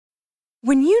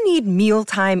When you need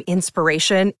mealtime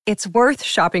inspiration, it's worth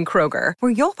shopping Kroger,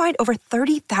 where you'll find over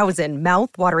 30,000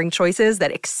 mouth-watering choices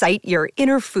that excite your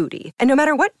inner foodie. And no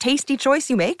matter what tasty choice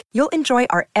you make, you'll enjoy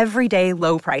our everyday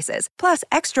low prices, plus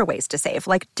extra ways to save,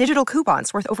 like digital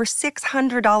coupons worth over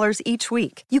 $600 each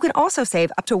week. You can also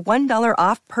save up to $1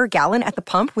 off per gallon at the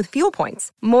pump with fuel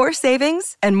points. More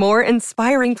savings and more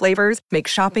inspiring flavors make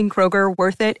shopping Kroger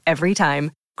worth it every time.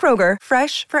 Kroger,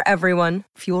 fresh for everyone.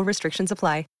 Fuel restrictions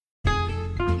apply.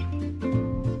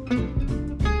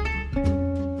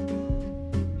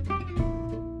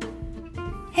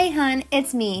 Hey hun,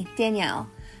 it's me, Danielle.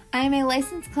 I am a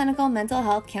licensed clinical mental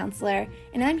health counselor,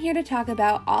 and I'm here to talk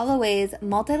about all the ways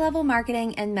multi-level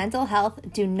marketing and mental health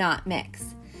do not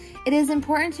mix. It is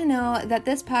important to know that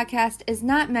this podcast is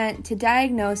not meant to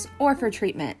diagnose or for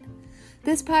treatment.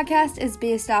 This podcast is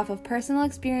based off of personal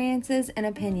experiences and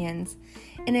opinions,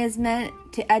 and is meant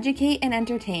to educate and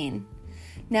entertain.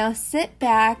 Now sit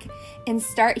back and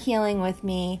start healing with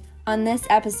me on this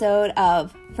episode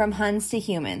of From Huns to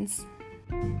Humans.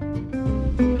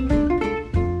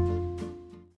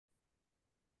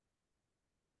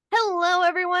 Hello,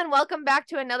 everyone. Welcome back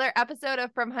to another episode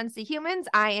of From Huns to Humans.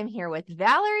 I am here with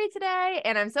Valerie today,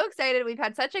 and I'm so excited. We've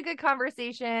had such a good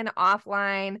conversation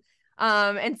offline,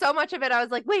 and so much of it, I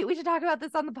was like, wait, we should talk about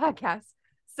this on the podcast.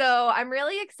 So I'm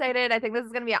really excited. I think this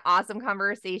is going to be an awesome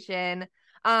conversation.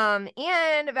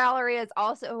 And Valerie is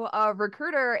also a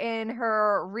recruiter in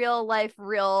her real life,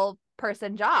 real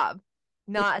person job,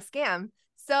 not a scam.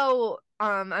 So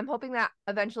I'm hoping that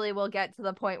eventually we'll get to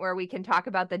the point where we can talk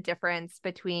about the difference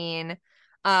between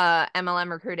MLM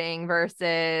recruiting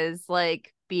versus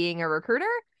like being a recruiter.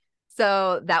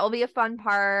 So that will be a fun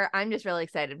part. I'm just really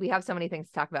excited. We have so many things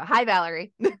to talk about. Hi,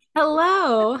 Valerie.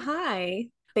 Hello. Hi.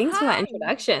 Thanks for that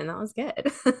introduction. That was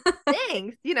good.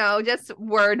 Thanks. You know, just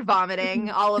word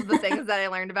vomiting all of the things that I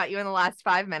learned about you in the last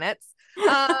 5 minutes.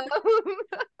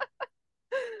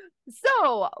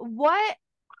 So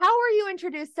how were you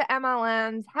introduced to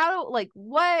MLMs?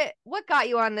 What got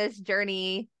you on this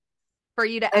journey for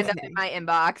you to end up in my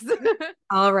inbox?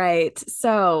 All right.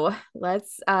 So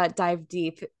let's dive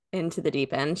deep into the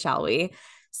deep end, shall we?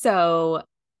 So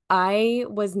I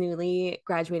was newly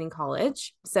graduating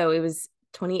college. So it was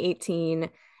 2018.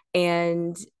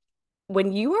 And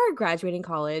when you are graduating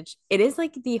college, it is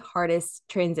like the hardest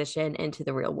transition into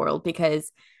the real world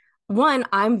because one,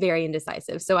 I'm very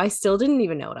indecisive. So I still didn't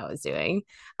even know what I was doing.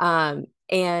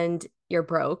 And you're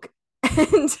broke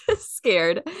and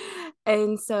scared.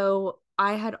 And so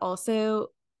I had also,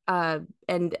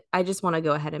 and I just want to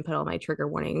go ahead and put all my trigger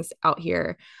warnings out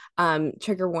here.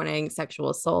 Trigger warning, sexual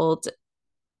assault,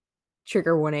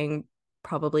 trigger warning,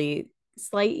 probably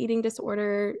slight eating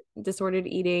disorder, disordered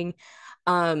eating,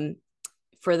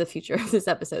 for the future of this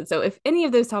episode. So if any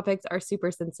of those topics are super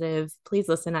sensitive, please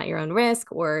listen at your own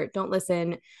risk or don't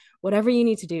listen, whatever you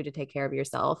need to do to take care of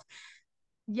yourself.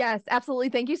 Yes, absolutely.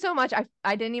 Thank you so much.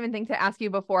 I didn't even think to ask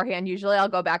you beforehand. Usually I'll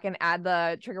go back and add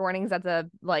the trigger warnings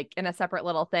in a separate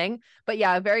little thing. But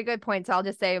yeah, very good point. So I'll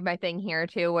just say my thing here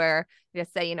too, where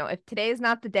just say, if today is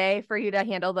not the day for you to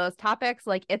handle those topics,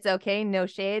 like it's okay, no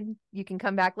shade. You can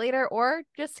come back later or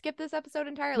just skip this episode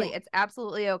entirely. Yeah. It's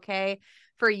absolutely okay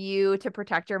for you to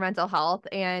protect your mental health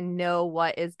and know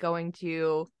what is going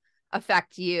to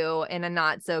affect you in a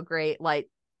not so great light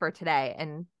for today.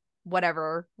 And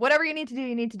whatever you need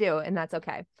to do, and that's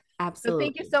okay. Absolutely. So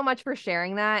thank you so much for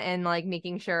sharing that and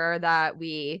making sure that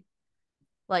we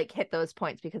hit those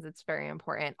points because it's very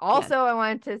important. Also, yes. I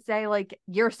wanted to say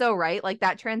you're so right.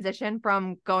 That transition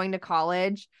from going to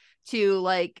college to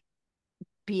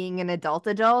being an adult,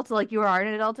 you are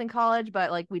an adult in college,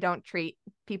 but we don't treat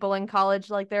people in college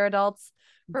like they're adults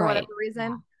for whatever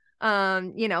reason.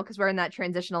 Yeah. Because we're in that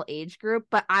transitional age group.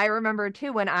 But I remember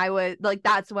too when I was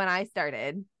that's when I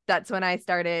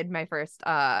started my first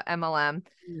MLM.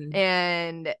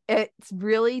 And it's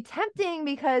really tempting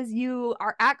because you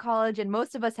are at college and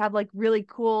most of us have really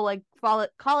cool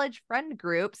college friend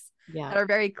groups that are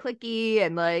very cliquey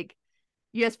and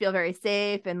you just feel very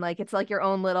safe and it's your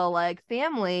own little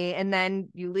family. And then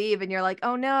you leave and you're like,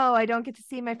 oh no, I don't get to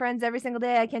see my friends every single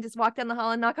day. I can't just walk down the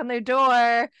hall and knock on their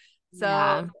door.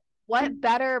 So what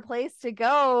better place to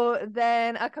go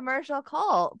than a commercial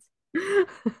cult?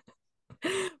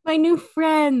 My new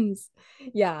friends.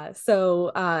 Yeah.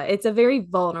 So it's a very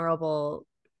vulnerable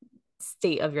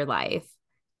state of your life.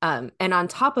 And on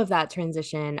top of that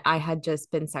transition, I had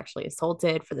just been sexually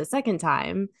assaulted for the second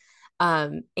time.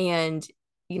 And,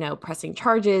 pressing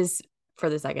charges for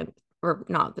the second, or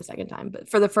not the second time, but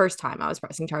for the first time I was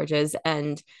pressing charges.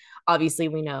 And obviously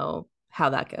we know how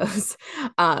that goes.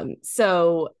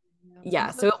 So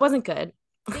it wasn't good.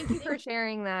 Thank you for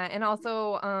sharing that. And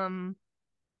also,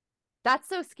 that's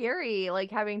so scary, like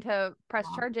having to press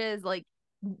charges. Like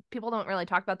people don't really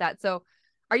talk about that. So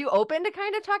are you open to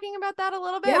kind of talking about that a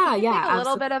little bit? We Yeah, can yeah, take a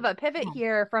little bit of a pivot absolutely.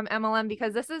 here from MLM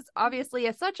because this is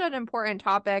obviously such an important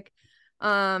topic.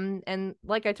 And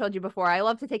like I told you before, I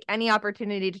love to take any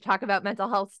opportunity to talk about mental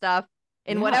health stuff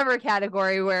in Yeah. whatever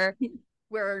category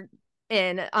we're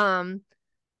in.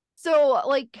 So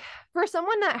like for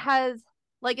someone that has,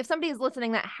 like, if somebody's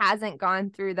listening that hasn't gone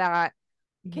through that,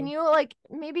 can Mhm. you like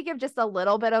maybe give just a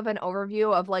little bit of an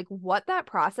overview of like what that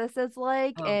process is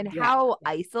like Oh, and yeah. how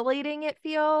isolating it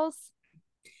feels?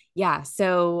 Yeah.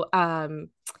 So,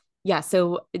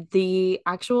 so the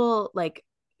actual like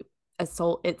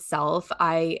assault itself,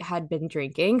 I had been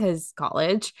drinking because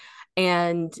college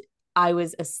and I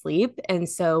was asleep. And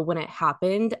so when it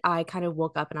happened, I kind of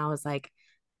woke up and I was like,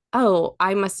 oh,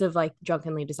 I must have like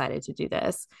drunkenly decided to do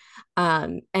this.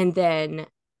 And then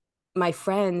my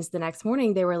friends the next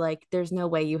morning, they were like, there's no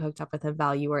way you hooked up with him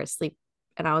while you were asleep.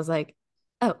 And I was like,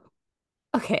 oh,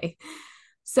 okay.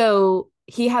 So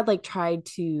he had like tried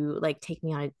to like take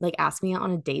me on, like ask me out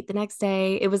on a date the next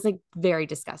day. It was like very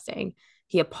disgusting.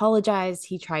 He apologized.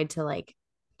 He tried to like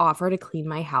offer to clean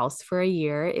my house for a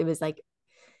year. It was like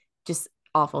just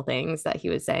awful things that he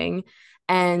was saying.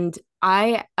 And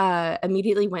I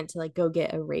immediately went to like go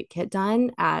get a rape kit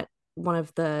done at one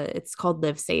of it's called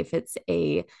Live Safe. It's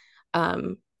a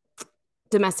um,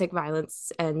 domestic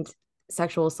violence and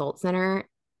sexual assault center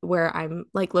where I'm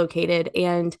like located.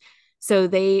 And so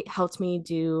they helped me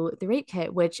do the rape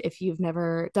kit, which, if you've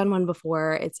never done one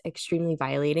before, it's extremely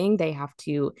violating. They have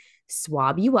to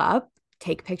swab you up,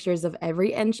 take pictures of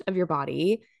every inch of your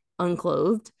body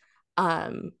unclothed.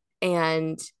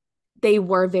 And they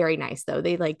were very nice though.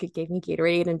 They like gave me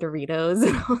Gatorade and Doritos,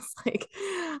 and I was like,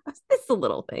 it's the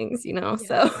little things, you know.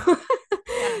 Yeah. So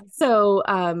Yeah.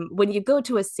 so when you go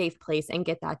to a safe place and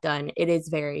get that done, it is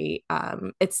very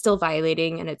it's still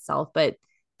violating in itself, but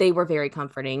they were very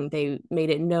comforting. They made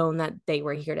it known that they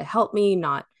were here to help me,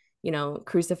 not, you know,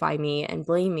 crucify me and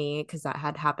blame me, because that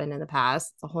had happened in the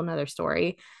past. It's a whole nother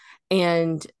story.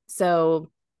 And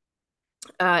so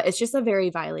it's just a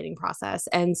very violating process.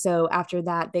 And so after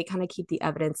that, they kind of keep the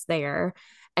evidence there.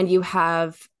 And you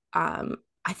have, I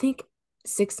think,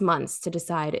 6 months to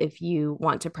decide if you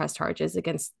want to press charges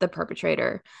against the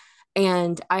perpetrator.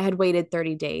 And I had waited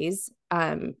 30 days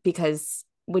because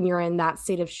when you're in that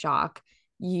state of shock,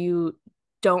 you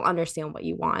don't understand what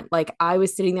you want. Like I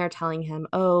was sitting there telling him,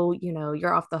 oh, you know,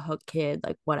 you're off the hook, kid,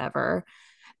 like whatever.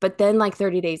 But then, like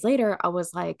 30 days later, I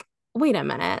was like, wait a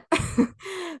minute,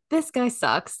 this guy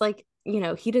sucks. Like, you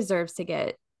know, he deserves to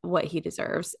get what he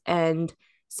deserves. And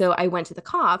so I went to the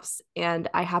cops, and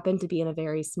I happened to be in a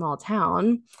very small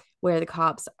town where the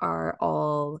cops are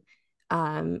all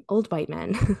old white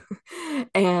men.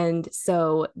 And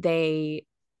so they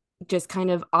just kind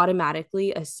of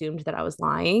automatically assumed that I was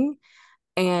lying.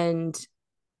 And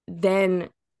then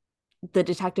the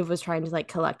detective was trying to like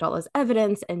collect all this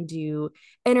evidence and do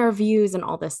interviews and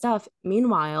all this stuff.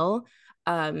 Meanwhile,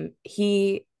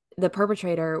 the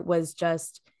perpetrator was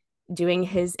just doing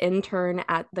his intern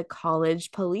at the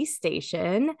college police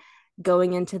station,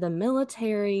 going into the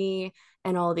military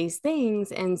and all these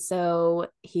things. And so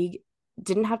he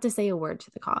didn't have to say a word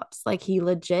to the cops. Like he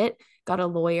legit got a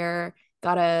lawyer,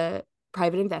 got a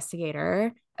private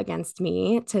investigator against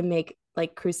me to make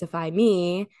like crucify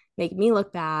me, make me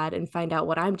look bad and find out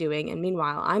what I'm doing. And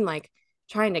meanwhile, I'm like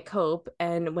trying to cope.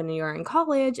 And when you're in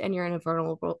college and you're in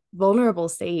a vulnerable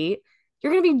state,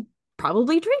 you're going to be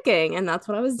probably drinking. And that's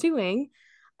what I was doing,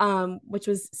 which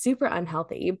was super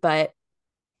unhealthy, but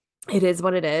it is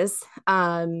what it is.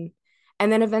 And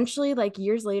then eventually, like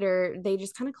years later, they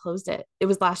just kind of closed it. It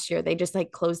was last year. They just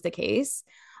like closed the case.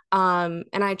 And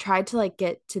I tried to like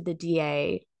get to the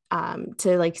DA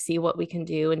to like see what we can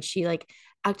do. And she like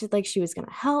acted like she was going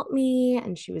to help me,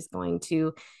 and she was going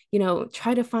to, you know,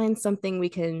 try to find something we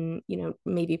can, you know,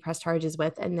 maybe press charges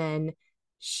with. And then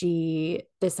she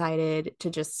decided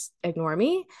to just ignore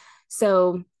me.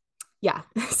 So, yeah.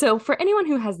 So, for anyone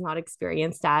who has not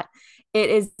experienced that,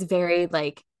 it is very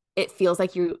like, it feels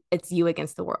like it's you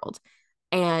against the world.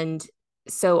 And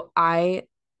so I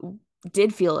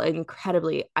did feel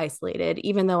incredibly isolated,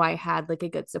 even though I had like a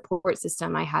good support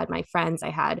system. I had my friends, I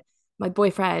had my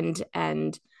boyfriend,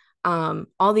 and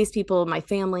all these people, my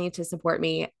family to support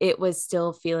me. It was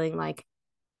still feeling like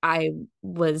I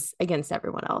was against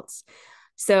everyone else.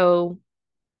 So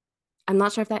I'm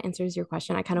not sure if that answers your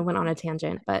question. I kind of went on a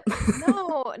tangent, but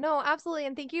No, absolutely.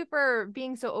 And thank you for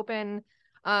being so open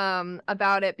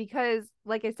about it, because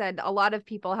like I said, a lot of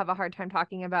people have a hard time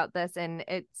talking about this, and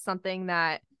it's something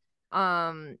that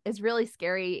is really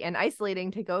scary and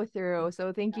isolating to go through.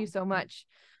 So thank you so much.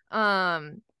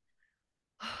 Um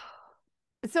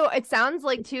so it sounds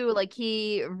like too, like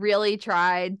he really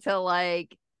tried to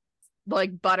like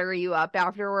butter you up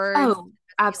afterwards. Oh, Be like,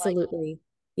 absolutely.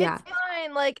 Yeah. it's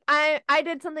fine. Like I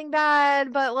did something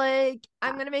bad, but like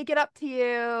I'm gonna make it up to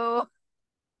you.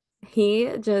 He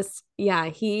just, yeah,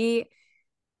 he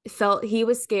felt he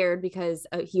was scared because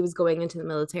he was going into the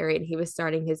military and he was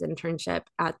starting his internship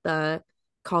at the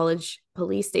college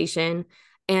police station.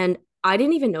 And I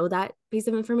didn't even know that piece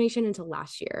of information until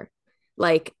last year.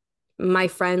 Like, my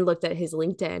friend looked at his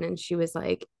LinkedIn and she was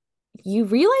like, you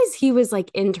realize he was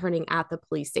like interning at the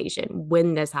police station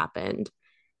when this happened?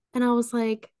 And I was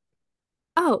like,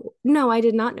 oh, no, I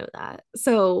did not know that.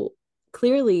 So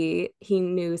clearly he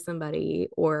knew somebody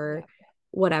or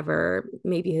whatever.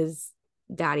 Maybe his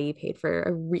daddy paid for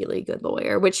a really good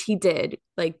lawyer, which he did.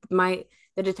 Like, the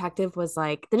detective was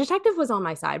on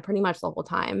my side pretty much the whole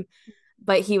time.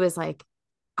 But he was like,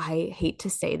 I hate to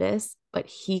say this, but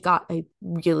he got a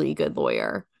really good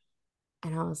lawyer.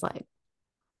 And I was like,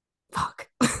 fuck.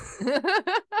 Which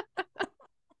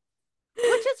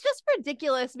is just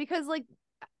ridiculous because like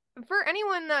for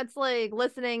anyone that's like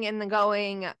listening and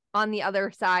going on the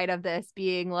other side of this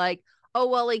being like, oh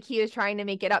well, like he was trying to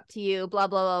make it up to you, blah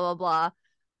blah blah blah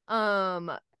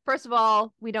blah. First of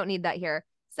all, we don't need that here.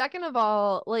 Second of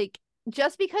all, like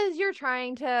just because you're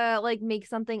trying to like make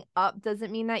something up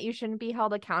doesn't mean that you shouldn't be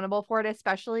held accountable for it,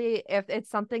 especially if it's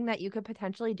something that you could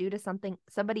potentially do to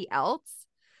somebody else.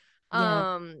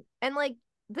 Yeah. And like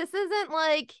this isn't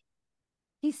like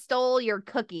he stole your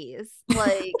cookies.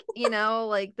 Like, you know,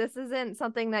 like this isn't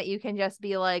something that you can just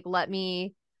be like, let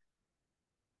me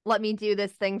do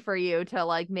this thing for you to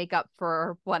like make up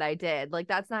for what I did. Like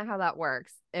that's not how that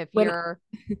works. If When you're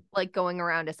like going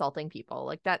around assaulting people,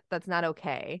 like that's not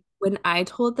okay. when I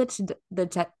told the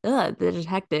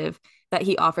detective that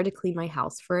he offered to clean my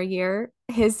house for a year,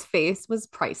 his face was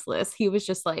priceless. He was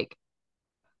just like,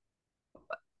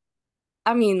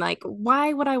 I mean, like,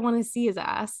 why would I want to see his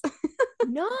ass?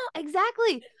 No,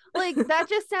 exactly. Like that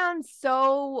just sounds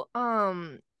so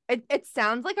it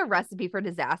sounds like a recipe for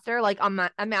disaster. Like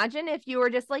imagine if you were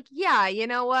just like, yeah, you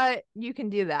know what? You can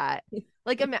do that.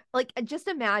 Like just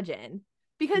imagine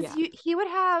because Yeah. he would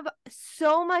have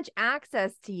so much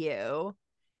access to you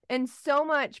and so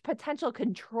much potential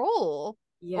control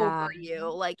Yeah. over you.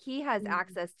 Like he has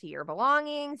access to your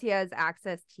belongings, he has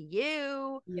access to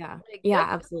you. Yeah. Like Yeah,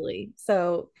 this absolutely.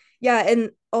 So, yeah,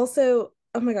 and also,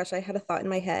 oh my gosh, I had a thought in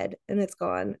my head and it's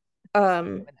gone.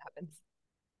 Um, what happens.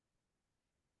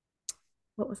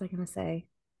 what was I gonna say?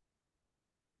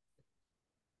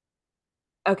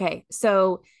 Okay,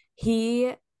 so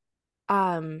he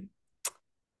um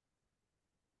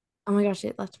oh my gosh,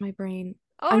 it left my brain.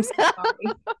 Oh I'm so no.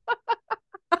 sorry.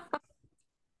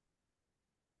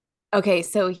 Okay,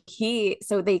 so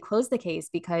they closed the case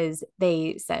because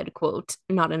they said, quote,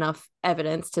 not enough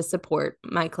evidence to support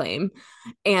my claim.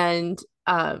 And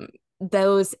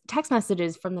those text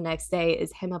messages from the next day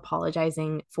is him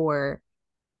apologizing for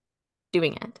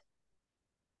doing it.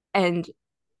 And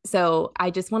so I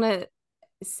just want to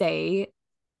say,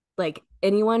 like,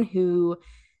 anyone who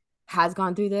has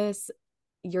gone through this,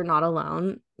 you're not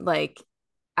alone. Like,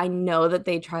 I know that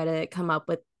they try to come up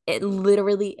with it,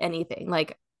 literally anything.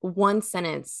 Like, one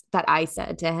sentence that I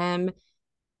said to him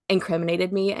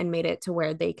incriminated me and made it to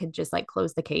where they could just like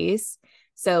close the case.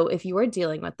 So if you are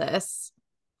dealing with this,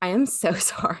 I am so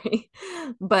sorry.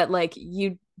 But like,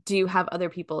 you do have other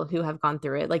people who have gone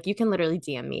through it. Like, you can literally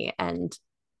DM me and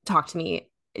talk to me.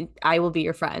 I will be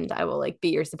your friend. I will like be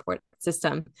your support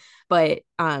system. But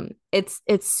it's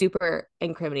super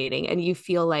incriminating and you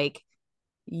feel like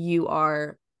you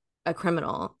are a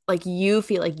criminal. Like, you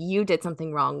feel like you did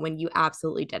something wrong when you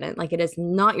absolutely didn't. Like, it is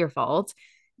not your fault.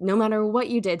 No matter what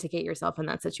you did to get yourself in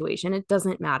that situation, it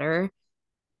doesn't matter.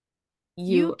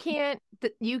 You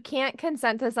You can't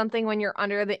consent to something when you're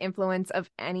under the influence of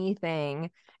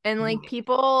anything. And like Right.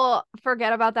 people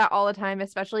forget about that all the time,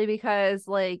 especially because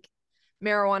like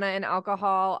marijuana and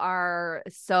alcohol are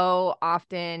so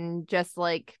often just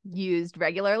like used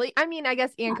regularly. I mean, I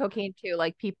guess and cocaine too.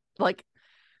 Like people like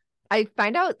I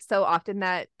find out so often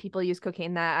that people use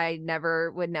cocaine that I never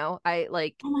would know. I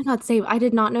like Oh my God, same. I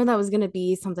did not know that was going to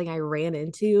be something I ran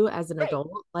into as an right.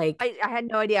 adult. Like, I had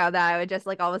no idea that I would just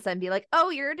like all of a sudden be like, oh,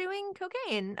 you're doing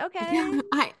cocaine. yeah,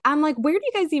 Okay. I'm like, where do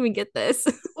you guys even get this?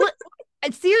 Well,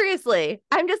 seriously,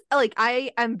 I'm just like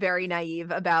I am very naive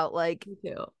about like Me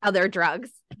too. other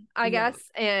drugs, I Yeah. guess.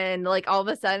 And like all of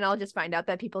a sudden I'll just find out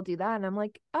that people do that and I'm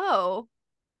like, "Oh,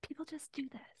 people just do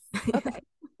this." Okay.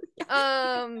 Yeah.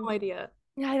 No Um idea.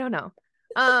 yeah, I don't know.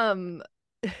 Um,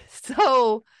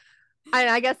 so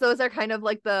I guess those are kind of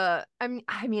like I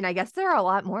mean, I guess there are a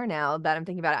lot more now that I'm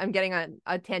thinking about it. I'm getting on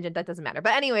a tangent that doesn't matter.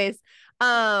 But anyways,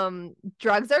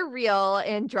 drugs are real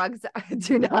and drugs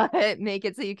do not make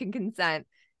it so you can consent.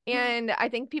 And I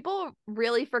think people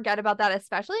really forget about that,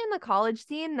 especially in the college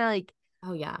scene. Like,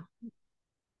 Oh yeah.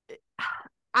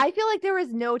 I feel like there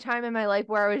was no time in my life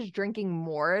where I was drinking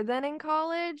more than in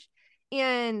college,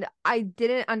 and I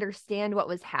didn't understand what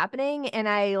was happening. And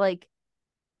I like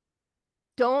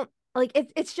don't like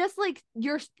it's just like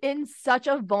you're in such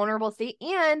a vulnerable state,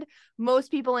 and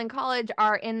most people in college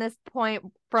are in this point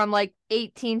from like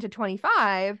 18 to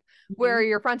 25 where Mhm.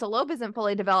 your frontal lobe isn't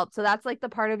fully developed, so that's like the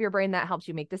part of your brain that helps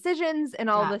you make decisions and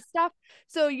all Yeah. this stuff.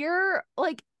 So you're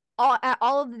like at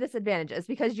all of the disadvantages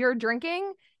because you're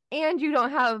drinking and you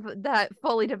don't have that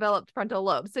fully developed frontal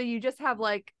lobe, so you just have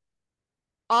like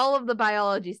all of the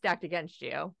biology stacked against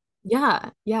you. Yeah.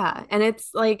 Yeah. And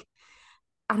it's like,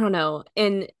 I don't know.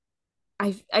 And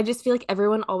I just feel like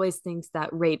everyone always thinks that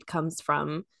rape comes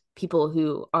from people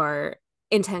who are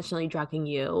intentionally drugging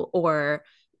you or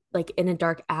like in a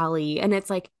dark alley. And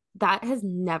it's like that has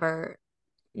never,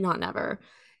 not never,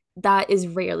 that is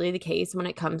rarely the case when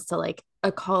it comes to like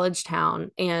a college town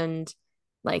and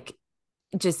like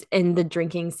just in the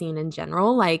drinking scene in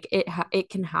general. Like it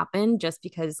can happen just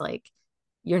because like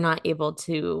you're not able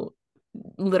to,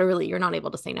 literally you're not able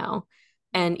to say no.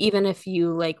 And even if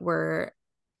you like were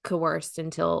coerced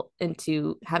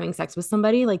into having sex with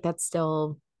somebody, like that's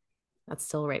still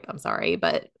rape. I'm sorry,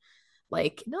 but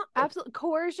like No, absolutely.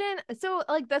 Coercion. So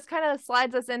like this kind of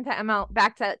slides us into ML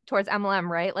back to towards MLM,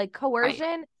 right? Like right.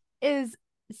 coercion is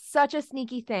such a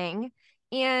sneaky thing,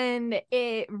 and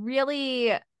it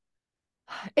really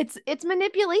it's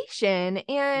manipulation.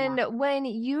 Yeah. And when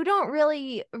you don't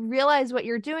really realize what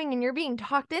you're doing and you're being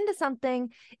talked into something,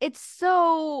 it's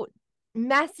so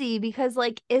messy because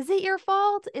like is it your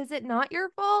fault? Is it not your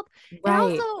fault? And Right.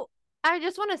 also I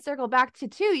just want to circle back to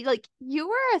too, like you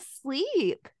were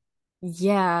asleep.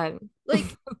 Yeah.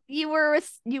 Like you were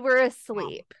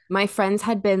asleep. My friends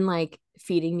had been like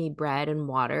feeding me bread and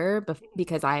water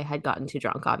because I had gotten too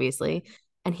drunk, obviously.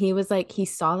 And he was like, he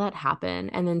saw that happen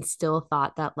and then still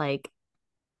thought that like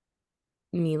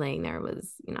me laying there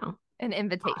was, An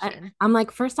invitation. I'm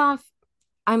like, first off,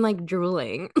 I'm like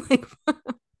drooling. Like,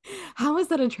 how is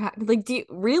that attractive? Like, do you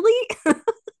really?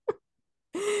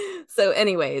 So,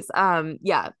 anyways,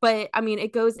 yeah, but I mean,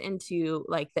 it goes into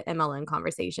like the MLM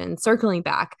conversation. Circling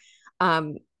back,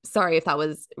 sorry if that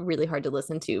was really hard to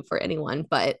listen to for anyone,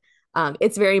 but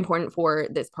it's very important for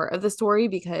this part of the story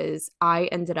because I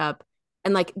ended up,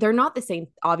 and like they're not the same.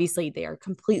 Obviously, they are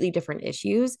completely different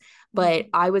issues, but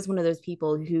I was one of those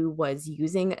people who was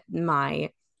using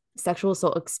my sexual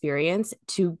assault experience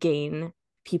to gain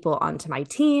people onto my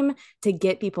team, to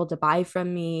get people to buy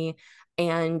from me.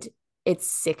 And it's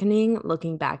sickening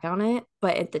looking back on it,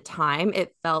 but at the time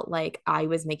it felt like I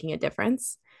was making a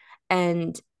difference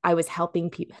and I was helping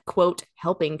people, quote,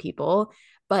 helping people,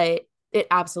 but it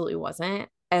absolutely wasn't.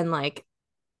 And like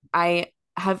I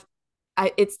have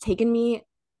it's taken me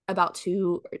about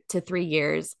 2 to 3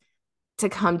 years to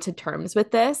come to terms with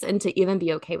this and to even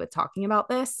be okay with talking about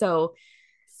this. So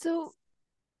So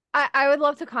I would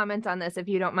love to comment on this if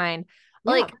you don't mind.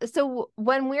 yeah. Like, so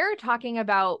when we're talking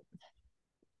about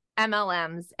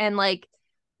MLMs and like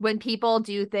when people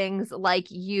do things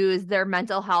like use their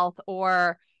mental health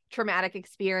or traumatic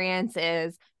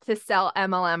experiences to sell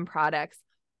MLM products,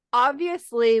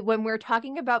 obviously, when we're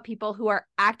talking about people who are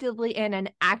actively in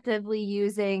and actively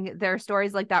using their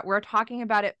stories like that, we're talking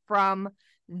about it from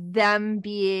them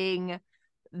being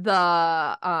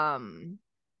the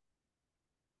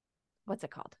what's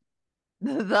it called?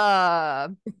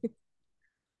 The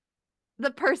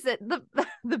the person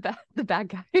the bad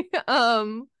guy.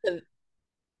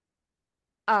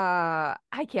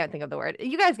 I can't think of the word.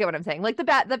 You guys get what I'm saying. Like the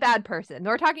bad person.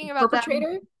 We're talking about them.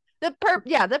 Perpetrator. The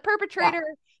Yeah. perpetrator,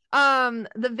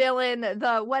 the villain,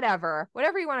 the whatever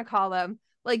you want to call them.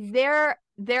 Like they're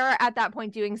at that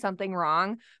point doing something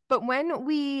wrong. But when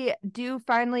we do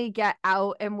finally get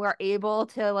out and we're able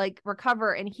to like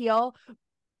recover and heal,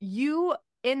 you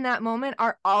in that moment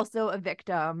are also a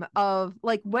victim of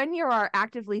like when you are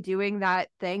actively doing that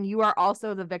thing, you are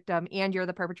also the victim and you're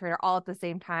the perpetrator all at the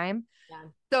same time. Yeah.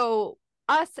 So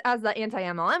us as the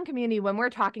anti-MLM community, when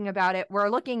we're talking about it, we're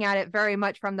looking at it very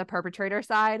much from the perpetrator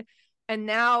side. And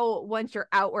now once you're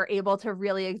out, we're able to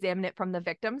really examine it from the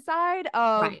victim side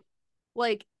of Right.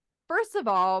 like, first of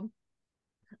all,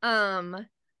 um,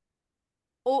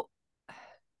 oh,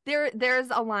 there's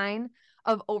a line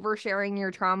of oversharing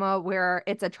your trauma where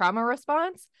it's a trauma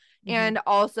response And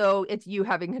also it's you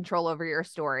having control over your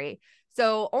story.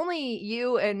 So only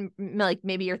you and like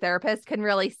maybe your therapist can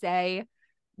really say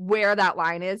where that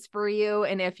line is for you.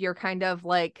 And if you're kind of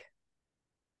like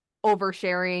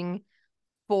oversharing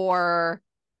for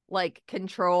like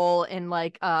control in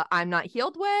like I'm not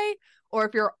healed way, or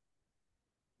if you're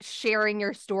sharing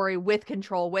your story with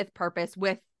control, with purpose,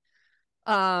 with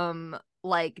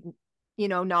like, you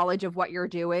know, knowledge of what you're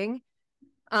doing.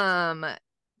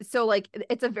 So like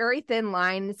it's a very thin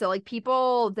line. So like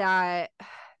people that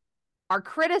are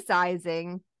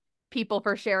criticizing people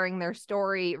for sharing their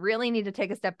story really need to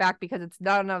take a step back, because it's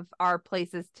none of our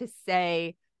places to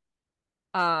say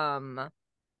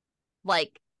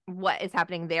like what is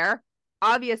happening there.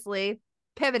 Obviously,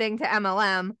 pivoting to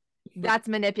MLM, that's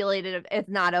manipulated. It's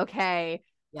not okay.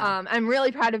 Yeah. I'm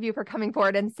really proud of you for coming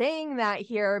forward and saying that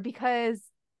here, because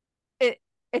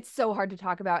it's so hard to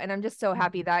talk about. And I'm just so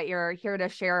happy that you're here to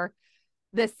share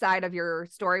this side of your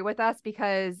story with us,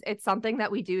 because it's something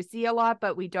that we do see a lot,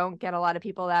 but we don't get a lot of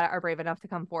people that are brave enough to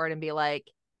come forward and be like,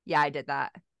 yeah, I did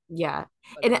that. Yeah.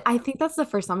 And I think that's the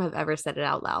first time I've ever said it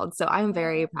out loud. So I'm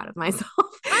very proud of myself.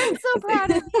 I'm so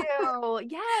proud of you.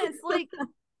 Yes. Like,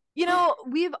 you know,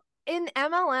 in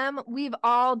MLM, we've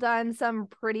all done some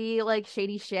pretty like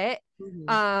shady shit.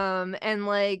 And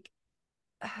like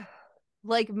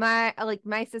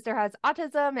my sister has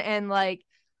autism, and like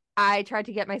I tried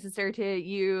to get my sister to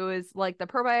use like the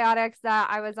probiotics that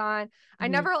I was on. I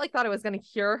never like thought it was going to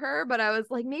cure her, but I was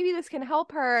like, maybe this can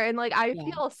help her. And like, I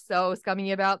feel so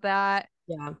scummy about that.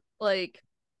 Yeah. Like,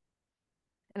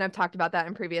 and I've talked about that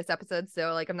in previous episodes.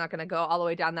 So like, I'm not going to go all the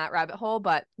way down that rabbit hole,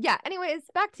 but yeah, anyways,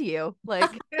 back to you. Like,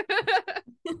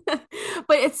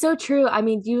 but it's so true. I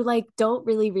mean, you like don't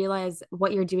really realize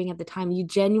what you're doing at the time. You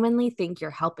genuinely think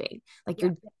you're helping. Like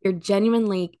you're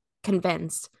genuinely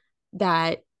convinced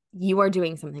that you are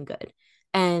doing something good.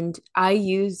 And I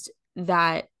used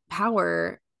that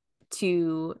power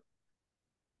to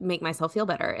make myself feel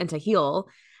better and to heal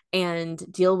and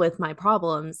deal with my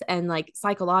problems. And like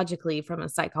psychologically, from a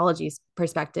psychology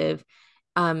perspective,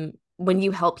 when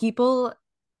you help people,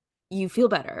 you feel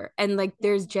better. And like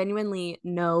there's genuinely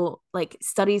no, like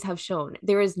studies have shown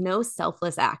there is no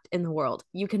selfless act in the world.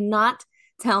 You cannot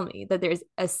tell me that there's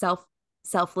a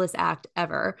selfless act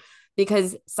ever,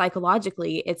 because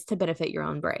psychologically it's to benefit your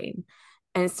own brain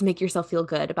and it's to make yourself feel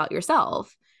good about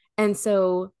yourself. And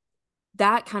so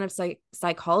that kind of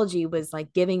psychology was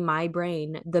like giving my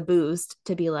brain the boost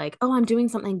to be like, oh, I'm doing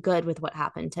something good with what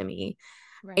happened to me.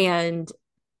 Right. And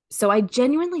so I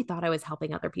genuinely thought I was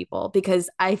helping other people, because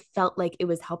I felt like it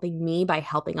was helping me by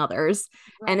helping others.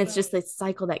 Right. And it's just this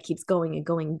cycle that keeps going and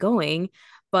going and going.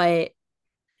 But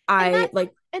and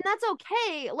that's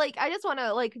okay. Like, I just want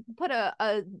to like put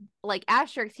a like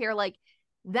asterisk here. Like,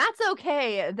 that's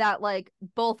okay that like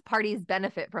both parties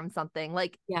benefit from something.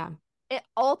 Like, yeah, it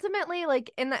ultimately,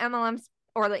 like in the MLM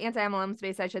or the anti-MLM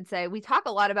space, I should say, we talk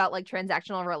a lot about like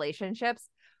transactional relationships.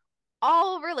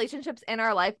 All relationships in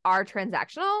our life are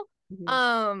transactional.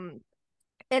 And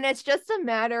it's just a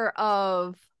matter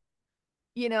of,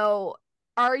 you know,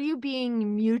 are you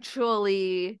being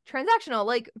mutually transactional?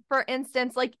 Like, for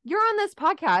instance, like you're on this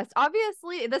podcast.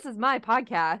 Obviously, this is my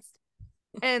podcast.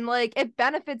 And like it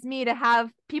benefits me to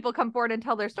have people come forward and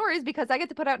tell their stories, because I get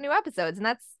to put out new episodes, and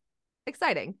that's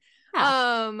exciting.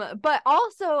 Yeah. But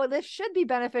also this should be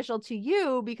beneficial to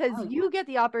you, because you get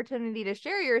the opportunity to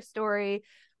share your story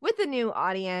with a new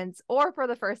audience, or for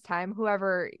the first time,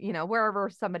 whoever, you know, wherever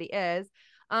somebody is.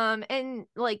 And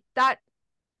like that,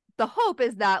 the hope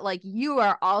is that like you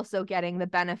are also getting the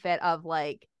benefit of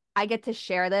like, I get to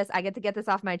share this, I get to get this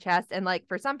off my chest. And like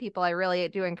for some people, I really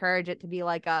do encourage it to be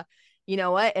like a, you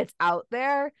know what, it's out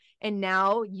there, and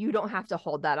now you don't have to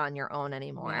hold that on your own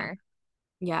anymore.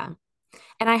 Yeah.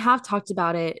 And I have talked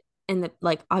about it in the,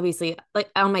 like, obviously, like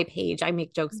on my page, I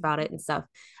make jokes about it and stuff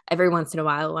every once in a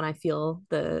while when I feel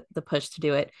the push to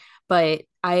do it. But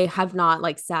I have not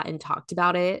like sat and talked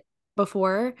about it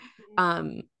before.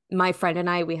 My friend and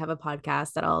I, we have a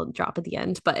podcast that I'll drop at the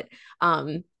end, but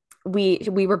we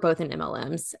were both in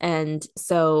MLMs. And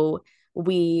so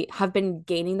we have been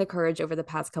gaining the courage over the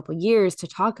past couple of years to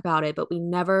talk about it, but we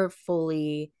never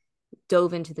fully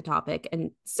dove into the topic.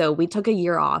 And so we took a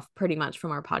year off pretty much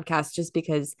from our podcast, just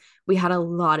because we had a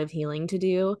lot of healing to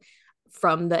do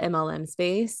from the MLM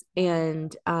space.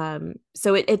 And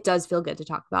so it does feel good to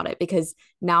talk about it, because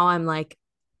now I'm like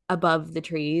above the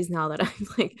trees, now that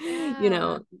I've like, you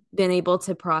know, been able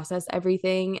to process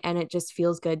everything. And it just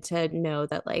feels good to know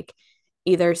that like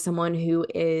either someone who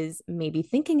is maybe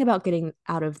thinking about getting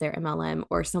out of their MLM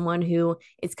or someone who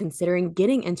is considering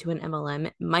getting into an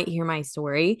MLM might hear my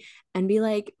story and be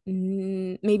like,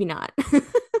 maybe not.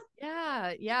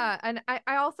 Yeah, yeah. And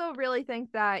I also really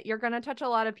think that you're going to touch a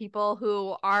lot of people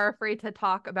who are afraid to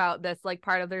talk about this, like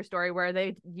part of their story where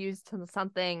they used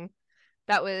something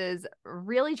that was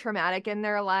really traumatic in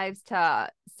their lives to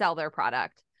sell their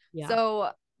product. Yeah. So,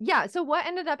 yeah. So what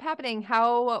ended up happening?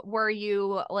 How were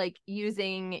you like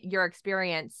using your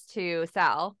experience to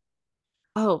sell?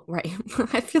 Oh, right.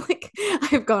 I feel like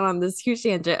I've gone on this huge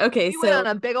tangent. Okay, You went on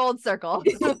a big old circle.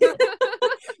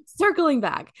 circling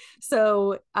back.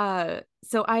 So I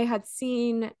had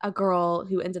seen a girl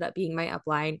who ended up being my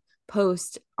upline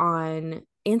post on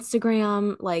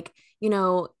Instagram, like,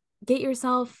 get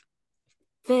yourself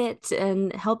fit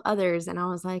and help others. And I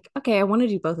was like, okay, I want to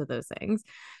do both of those things.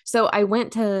 So I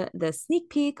went to the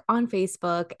sneak peek on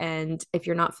Facebook. And if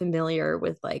you're not familiar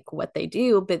with like what they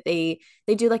do, but they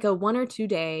do like a 1 or 2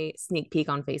 day sneak peek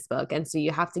on Facebook. And so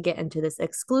you have to get into this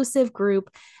exclusive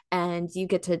group and you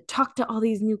get to talk to all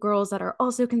these new girls that are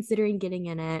also considering getting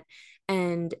in it.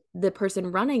 And the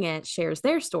person running it shares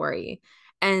their story.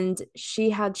 And she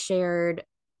had shared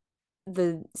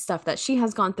the stuff that she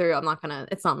has gone through.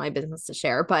 It's not my business to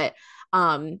share, but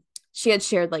she had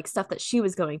shared like stuff that she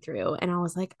was going through. And I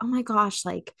was like, oh my gosh,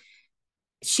 like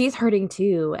she's hurting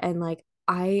too. And like,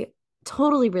 I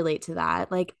totally relate to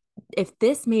that. Like, if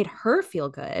this made her feel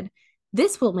good,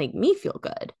 this will make me feel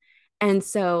good. And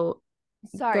so,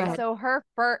 Sorry.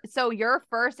 So your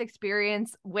first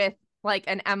experience with like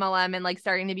an MLM and like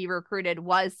starting to be recruited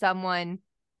was someone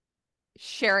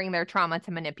sharing their trauma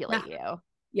to manipulate you.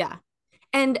 Yeah.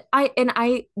 And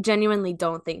I genuinely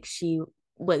don't think she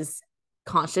was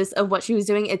conscious of what she was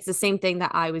doing. It's the same thing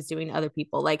that I was doing to other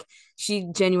people. Like she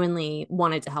genuinely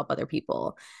wanted to help other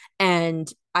people. And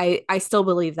I still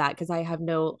believe that because I have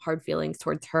no hard feelings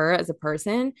towards her as a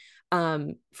person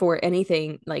for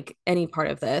anything, like any part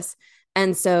of this.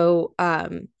 And so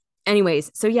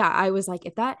anyways, so yeah, I was like,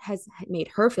 if that has made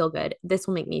her feel good, this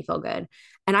will make me feel good.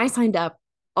 And I signed up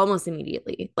almost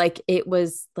immediately. Like it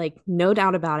was like no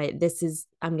doubt about it.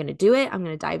 I'm going to do it. I'm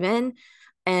going to dive in.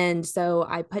 And so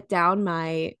I put down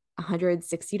my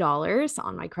 $160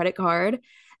 on my credit card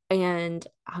and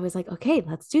I was like, okay,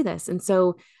 let's do this. And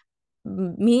so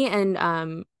me and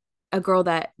a girl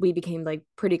that we became like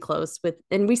pretty close with,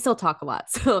 and we still talk a lot.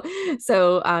 So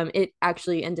it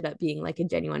actually ended up being like a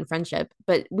genuine friendship,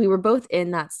 but we were both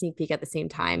in that sneak peek at the same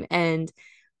time. And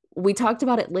we talked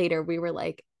about it later. We were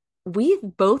like, we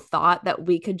both thought that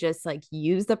we could just like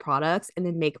use the products and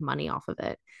then make money off of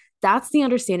it. That's the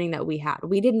understanding that we had.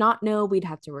 We did not know we'd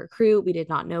have to recruit. We did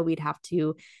not know we'd have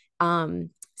to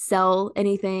sell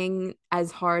anything as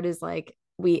hard as like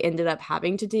we ended up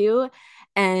having to do.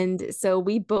 And so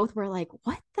we both were like,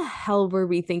 what the hell were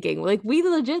we thinking? Like, we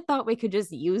legit thought we could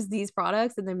just use these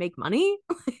products and then make money.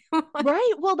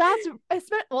 Right. Well,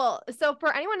 so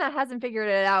for anyone that hasn't figured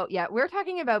it out yet, we're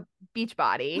talking about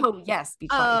Beachbody. Oh, yes.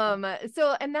 Beachbody.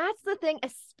 So, and that's the thing,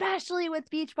 especially with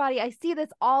Beachbody, I see this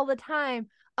all the time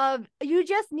of you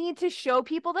just need to show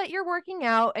people that you're working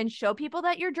out and show people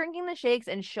that you're drinking the shakes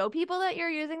and show people that you're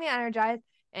using the Energize.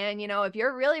 And, if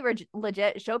you're really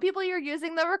legit, show people you're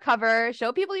using the Recover,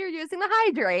 show people you're using the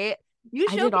Hydrate. You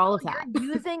show people all of that.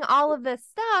 You're using all of this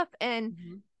stuff and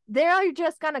they're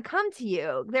just going to come to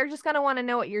you. They're just going to want to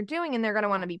know what you're doing and they're going to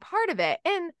want to be part of it.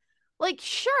 And like,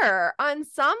 sure, on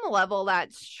some level,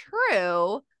 that's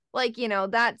true. Like,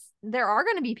 there are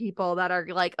going to be people that are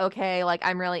like, okay, like,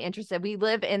 I'm really interested. We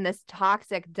live in this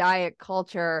toxic diet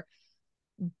culture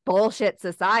bullshit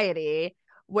society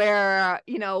where,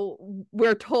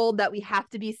 we're told that we have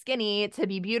to be skinny to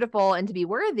be beautiful and to be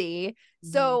worthy.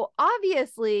 So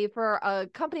obviously for a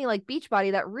company like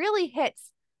Beachbody that really hits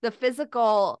the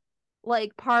physical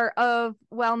like part of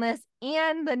wellness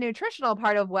and the nutritional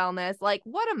part of wellness, like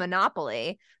what a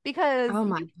monopoly, because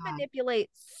you can manipulate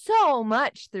so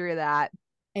much through that.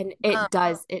 And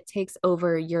it takes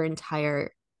over your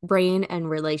entire brain and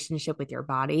relationship with your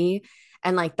body.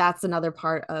 And like, that's another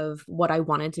part of what I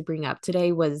wanted to bring up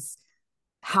today was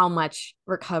how much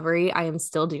recovery I am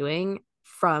still doing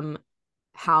from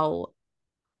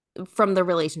the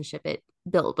relationship it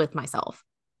built with myself.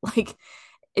 Like,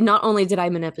 not only did I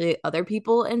manipulate other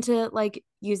people into like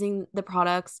using the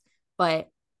products, but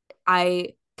I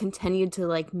continued to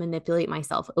like manipulate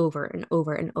myself over and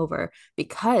over and over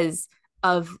because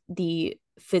of the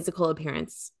physical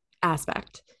appearance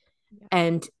aspect. Yeah.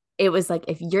 And it was like,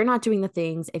 if you're not doing the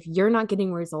things, if you're not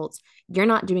getting results, you're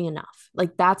not doing enough.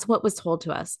 Like, that's what was told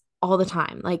to us all the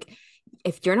time. Like,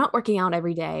 if you're not working out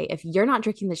every day, if you're not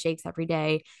drinking the shakes every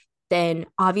day, then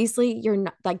obviously you're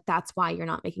not like, that's why you're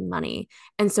not making money.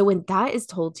 And so when that is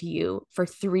told to you for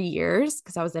 3 years,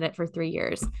 because I was in it for 3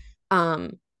 years,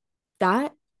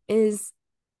 that is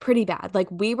pretty bad. Like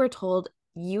we were told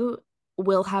you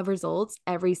will have results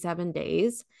every 7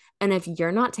 days. And if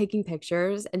you're not taking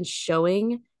pictures and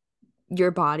showing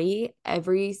your body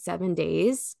every 7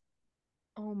 days.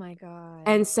 Oh my God.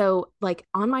 And so like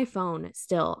on my phone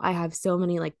still, I have so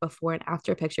many like before and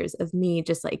after pictures of me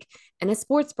just like in a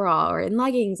sports bra or in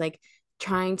leggings, like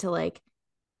trying to like,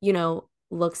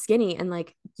 look skinny. And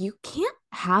like you can't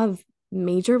have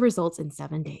major results in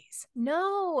 7 days.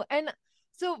 No. And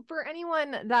so for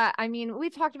anyone that, I mean,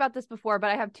 we've talked about this before, but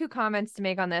I have two comments to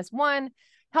make on this. One,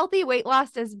 healthy weight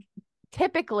loss is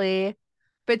typically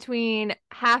between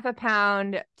half a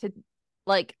pound to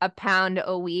like a pound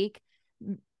a week,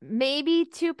 maybe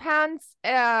 2 pounds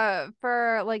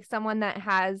for like someone that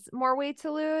has more weight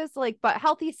to lose. Like, but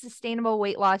healthy, sustainable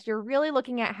weight loss, you're really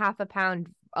looking at half a pound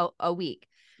a week.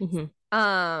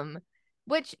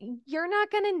 Which you're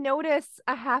not going to notice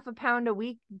a half a pound a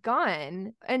week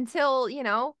gone until,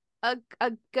 a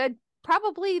good,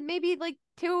 probably maybe like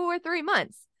 2 or 3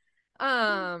 months.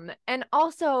 And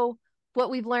also what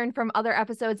we've learned from other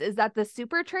episodes is that the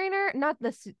super trainer, not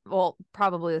the, well,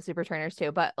 probably the super trainers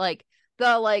too, but like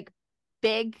the like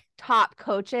big top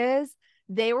coaches,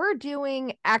 they were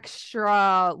doing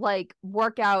extra like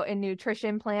workout and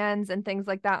nutrition plans and things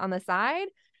like that on the side.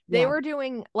 They were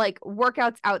doing like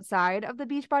workouts outside of the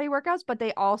Beachbody workouts, but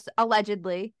they also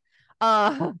allegedly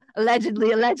they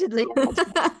allegedly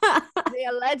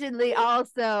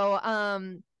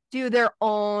also do their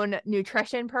own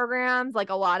nutrition programs. Like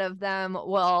a lot of them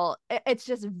will, it's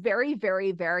just very,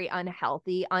 very, very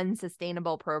unhealthy,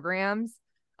 unsustainable programs.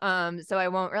 So I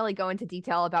won't really go into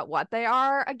detail about what they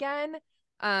are again.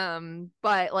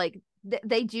 But like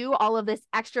they do all of this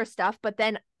extra stuff, but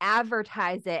then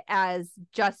advertise it as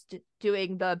just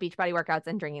doing the Beachbody workouts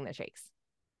and drinking the shakes.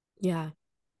 Yeah.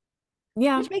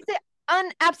 Which makes it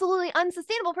absolutely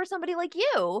unsustainable for somebody like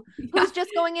you who's just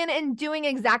going in and doing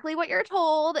exactly what you're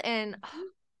told. And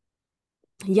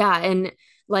and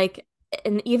like,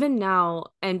 and even now,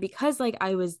 and because like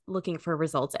I was looking for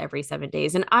results every 7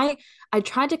 days, and I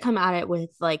tried to come at it with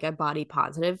like a body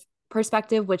positive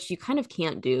perspective, which you kind of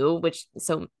can't do, which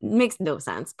so makes no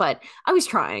sense, but I was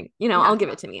trying, I'll give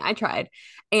it to me. I tried.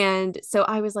 And so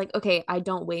I was like, okay, I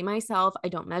don't weigh myself. I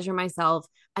don't measure myself.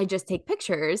 I just take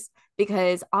pictures,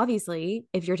 because obviously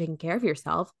if you're taking care of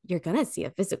yourself, you're going to see a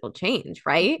physical change.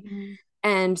 Right. Mm-hmm.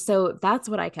 And so that's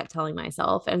what I kept telling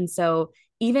myself. And so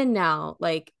even now,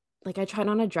 like I tried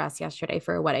on a dress yesterday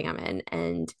for a wedding I'm in,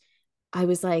 and I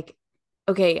was like,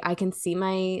 okay, I can see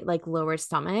my like lower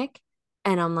stomach.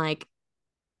 And I'm like,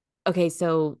 okay,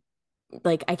 so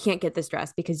like I can't get this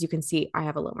dress because you can see I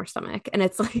have a lower stomach. And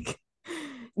it's like,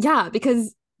 yeah,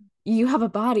 because you have a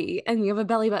body and you have a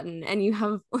belly button and you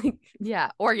have like,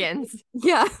 organs.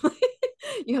 Yeah.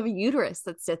 You have a uterus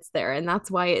that sits there, and that's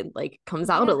why it like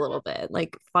comes out a little bit,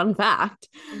 like fun fact.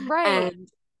 Right. And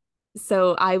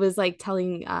so I was like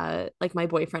telling like my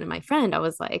boyfriend and my friend, I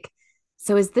was like,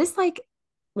 so is this like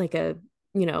a,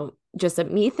 just a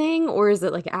me thing, or is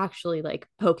it like actually like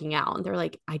poking out? And they're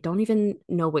like, I don't even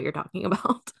know what you're talking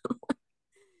about.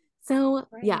 So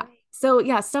right.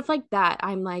 Stuff like that.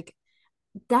 I'm like,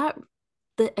 that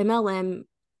the MLM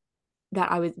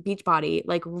that I was Beachbody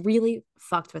like really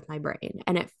fucked with my brain,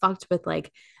 and it fucked with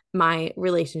like my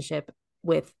relationship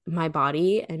with my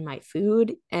body and my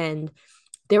food. And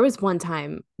there was one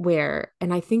time where,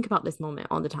 and I think about this moment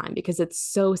all the time because it's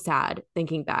so sad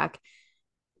thinking back,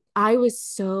 I was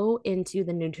so into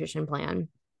the nutrition plan,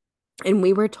 and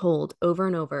we were told over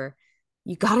and over,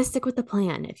 you got to stick with the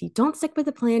plan. If you don't stick with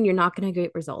the plan, you're not going to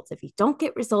get results. If you don't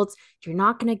get results, you're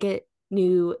not going to get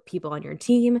new people on your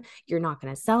team. You're not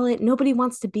going to sell it. Nobody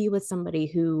wants to be with somebody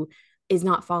who is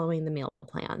not following the meal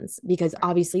plans, because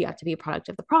obviously you have to be a product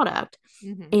of the product.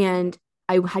 Mm-hmm. And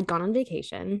I had gone on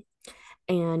vacation,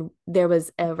 and there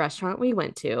was a restaurant we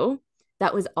went to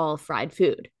that was all fried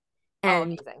food.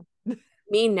 And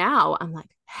me now, I'm like,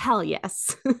 hell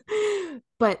yes.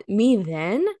 But me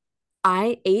then,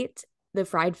 I ate the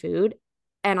fried food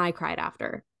and I cried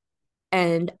after.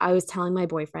 And I was telling my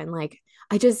boyfriend, like,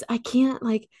 I can't,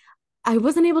 like, I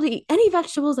wasn't able to eat any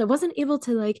vegetables. I wasn't able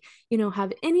to like,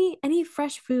 have any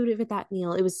fresh food with that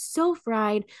meal. It was so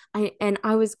fried.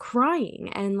 I was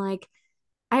crying, and like,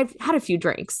 I've had a few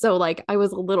drinks. So like I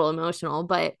was a little emotional,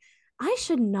 but I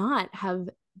should not have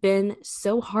been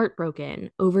so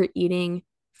heartbroken over eating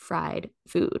fried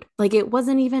food. Like it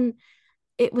wasn't even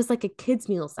it was like a kid's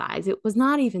meal size. It was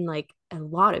not even like a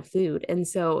lot of food. And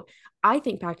so I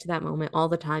think back to that moment all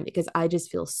the time because I just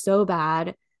feel so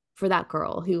bad for that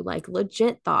girl who like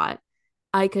legit thought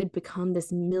I could become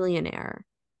this millionaire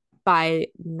by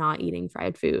not eating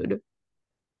fried food.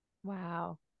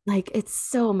 Wow. Like it's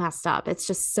so messed up. It's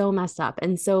just so messed up.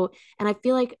 And I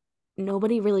feel like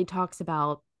nobody really talks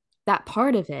about that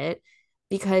part of it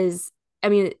because I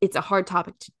mean, it's a hard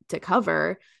topic to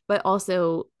cover, but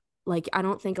also like I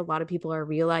don't think a lot of people are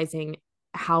realizing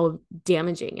how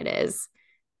damaging it is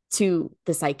to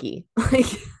the psyche. Like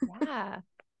Yeah.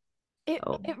 It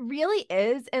oh. it really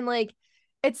is. And like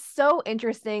it's so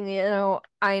interesting,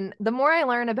 I the more I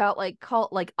learn about like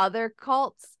other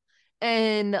cults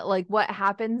and like what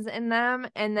happens in them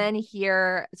and then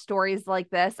hear stories like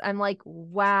this, I'm like,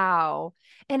 wow.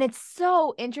 And it's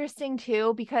so interesting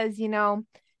too because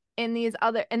in these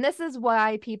other, and this is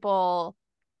why people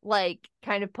like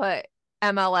kind of put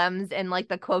MLMs in like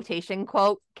the quotation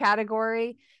quote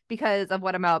category because of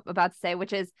what I'm about to say,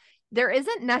 which is there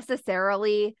isn't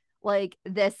necessarily like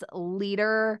this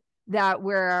leader that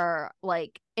we're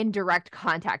like in direct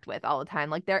contact with all the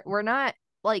time. Like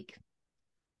like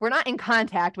we're not in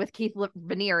contact with Keith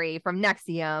Raniere from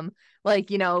NXIVM, like,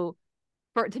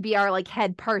 for to be our like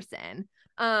head person.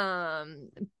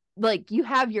 Like you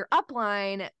have your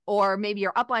upline or maybe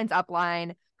your upline's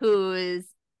upline who's,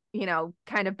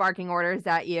 kind of barking orders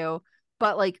at you,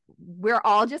 but like we're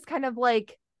all just kind of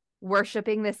like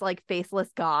worshiping this like faceless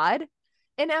god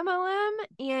in MLM,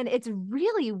 and it's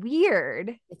really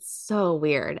weird. It's so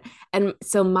weird. And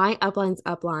so my upline's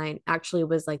upline actually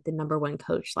was like the number one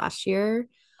coach last year.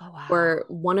 Oh wow. Or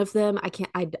one of them, I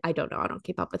don't know, I don't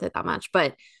keep up with it that much,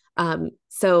 but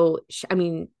so I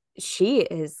mean she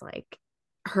is like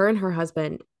her and her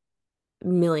husband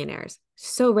millionaires,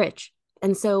 so rich.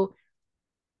 And so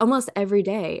almost every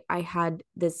day I had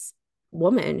this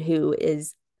woman who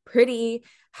is pretty,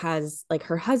 has like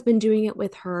her husband doing it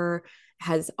with her,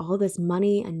 has all this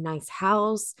money, a nice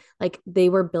house. Like they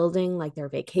were building like their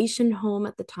vacation home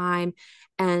at the time.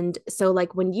 And so,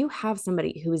 like, when you have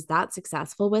somebody who is that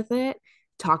successful with it,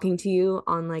 talking to you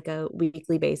on like a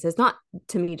weekly basis, not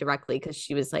to me directly, because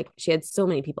she was like, she had so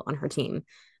many people on her team.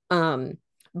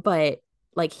 But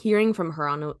like hearing from her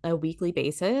on a weekly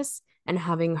basis and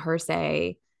having her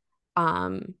say,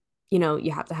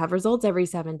 you have to have results every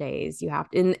 7 days. You have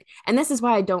to, and this is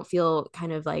why I don't feel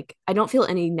kind of like I don't feel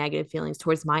any negative feelings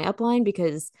towards my upline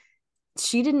because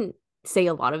she didn't say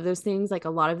a lot of those things. Like a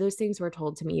lot of those things were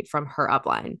told to me from her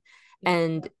upline.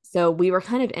 And so we were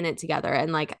kind of in it together.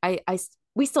 And like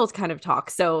we still kind of talk.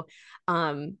 So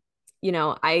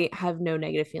I have no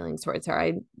negative feelings towards her.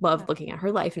 I love looking at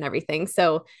her life and everything.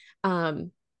 So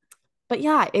but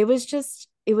yeah, it was just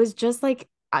like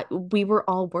we were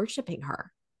all worshiping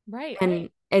her. Right. And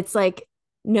it's like,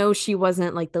 no, she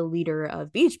wasn't like the leader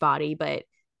of Beachbody, but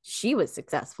she was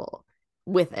successful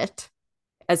with it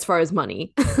as far as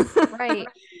money. Right.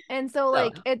 And so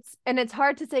like it's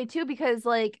hard to say too because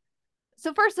like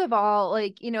so first of all,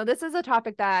 like, this is a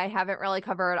topic that I haven't really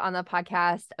covered on the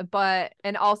podcast,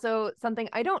 and also something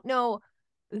I don't know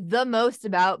the most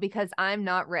about because I'm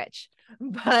not rich.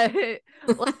 But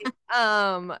like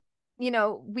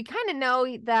we kind of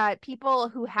know that people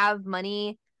who have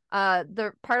money,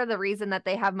 the part of the reason that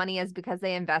they have money is because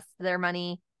they invest their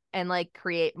money and like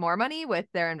create more money with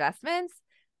their investments.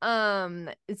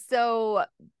 So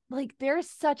like there's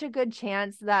such a good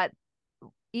chance that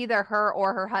either her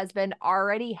or her husband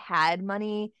already had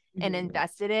money and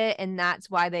invested it, and that's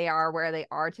why they are where they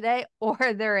are today, or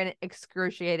they're in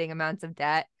excruciating amounts of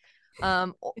debt.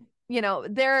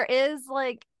 There is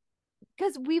like,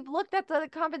 because we've looked at the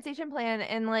compensation plan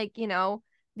and like,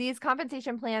 these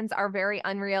compensation plans are very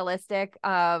unrealistic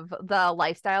of the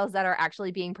lifestyles that are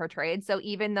actually being portrayed. So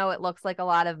even though it looks like a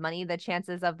lot of money, the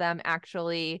chances of them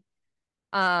actually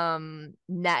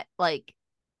net like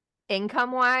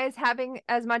income wise having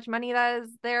as much money as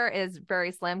there is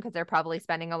very slim because they're probably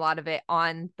spending a lot of it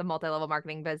on the multi-level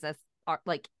marketing business,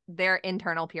 like their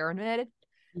internal pyramid.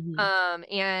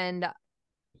 And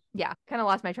yeah, kind of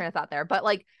lost my train of thought there, but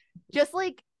like just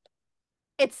like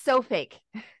it's so fake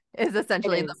is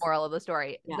essentially the moral of the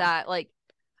story. That like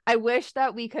I wish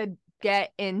that we could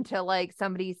get into like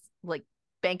somebody's like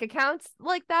bank accounts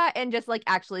like that and just like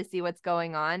actually see what's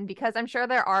going on, because I'm sure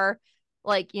there are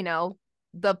like the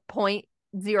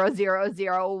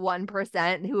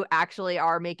 0.0001% who actually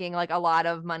are making like a lot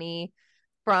of money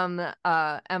from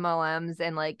MLMs,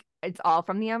 and like it's all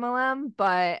from the MLM,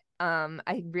 but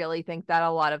I really think that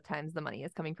a lot of times the money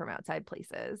is coming from outside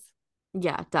places.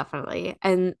 Yeah, definitely.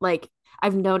 And like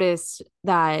I've noticed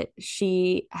that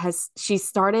she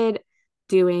started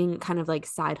doing kind of like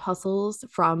side hustles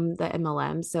from the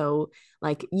MLM. So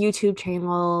like YouTube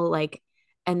channel, like,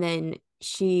 and then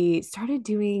she started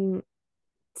doing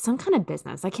some kind of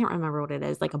business. I can't remember what it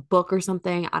is, like a book or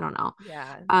something. I don't know.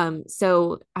 Yeah.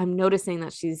 So I'm noticing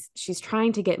that she's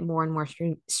trying to get more and more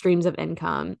streams of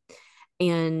income.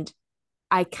 And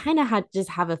I kind of had just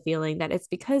have a feeling that it's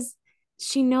because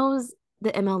she knows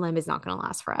the MLM is not going to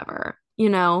last forever, you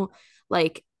know,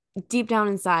 like deep down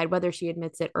inside, whether she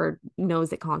admits it or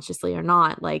knows it consciously or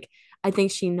not, like I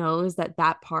think she knows that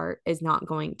that part is not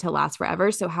going to last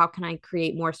forever. So how can I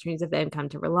create more streams of income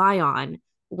to rely on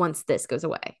once this goes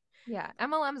away? Yeah.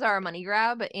 MLMs are a money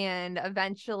grab. And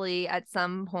eventually, at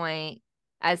some point,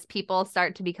 as people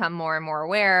start to become more and more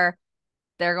aware,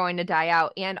 they're going to die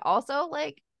out. And also,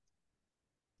 like,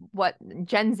 what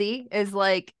Gen Z is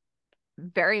like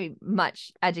very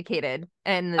much educated,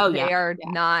 and they are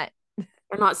not.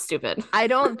 They're not stupid. I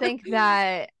don't think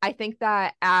that. I think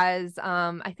that as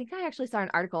I think I actually saw an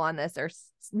article on this, or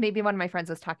maybe one of my friends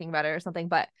was talking about it or something.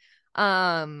 But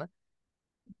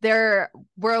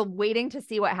we're waiting to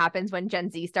see what happens when Gen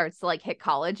Z starts to like hit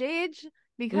college age,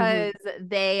 because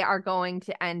they are going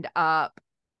to end up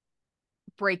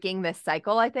breaking this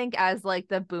cycle, I think, as like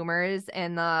the boomers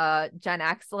and the Gen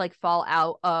X like fall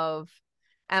out of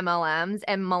MLMs,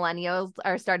 and millennials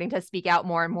are starting to speak out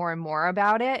more and more and more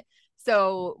about it.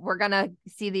 So we're gonna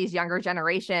see these younger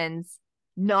generations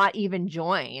not even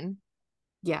join.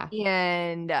 Yeah.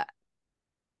 And I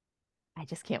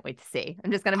just can't wait to see.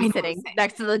 I'm just gonna be sitting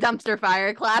next to the dumpster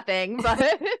fire clapping.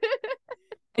 But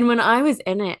and when I was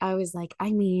in it, I was like,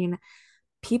 I mean,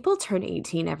 people turn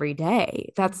 18 every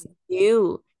day. That's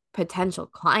new potential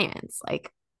clients.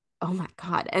 Like, oh my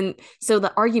God. And so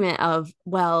the argument of,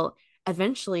 well,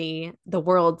 eventually the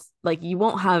world, like, you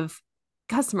won't have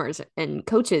customers and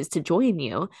coaches to join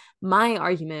you. My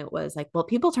argument was like, well,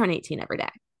 people turn 18 every day.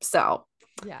 So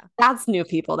yeah, that's new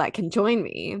people that can join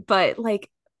me. But like,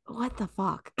 what the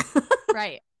fuck?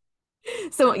 Right.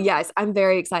 So yes, I'm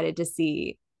very excited to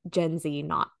see Gen Z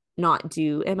not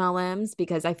do MLMs,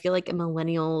 because I feel like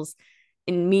millennials,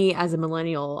 and me as a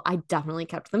millennial, I definitely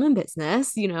kept them in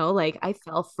business, you know, like I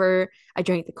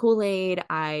drank the Kool-Aid.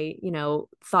 I, you know,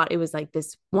 thought it was like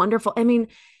this wonderful. I mean,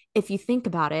 if you think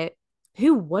about it,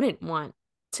 who wouldn't want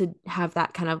to have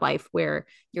that kind of life where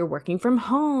you're working from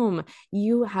home,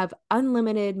 you have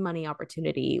unlimited money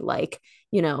opportunity, like,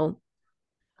 you know,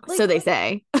 like, so they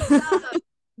say.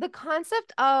 The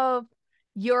concept of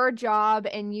your job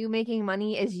and you making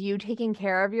money is you taking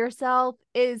care of yourself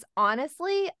is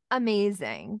honestly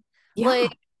amazing. Yeah.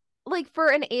 Like for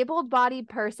an able-bodied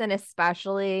person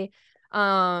especially,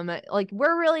 like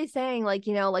we're really saying, like,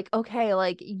 you know, like, okay,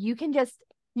 like you can just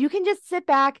sit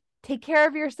back, take care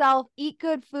of yourself, eat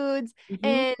good foods,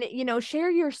 and, you know,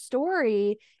 share your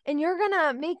story, and you're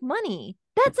gonna make money.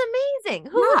 That's amazing.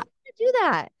 Who would do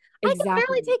that? Exactly. I can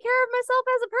barely take care of myself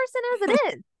as a person as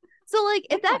it is. So like,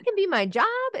 if that can be my job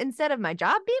instead of my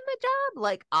job being my job,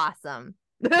 like, awesome.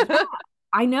 Yeah,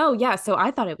 I know. Yeah. So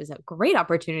I thought it was a great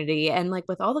opportunity. And like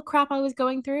with all the crap I was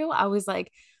going through, I was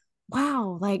like,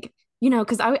 wow, like, you know,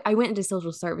 because I went into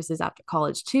social services after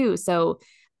college too. So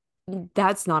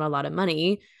that's not a lot of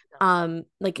money.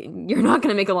 Like you're not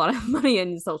going to make a lot of money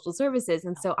in social services.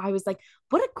 And so I was like,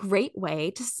 what a great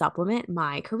way to supplement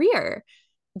my career,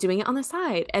 doing it on the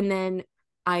side. And then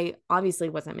I obviously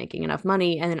wasn't making enough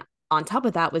money. And then on top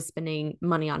of that was spending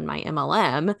money on my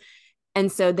MLM. And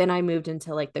so then I moved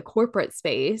into like the corporate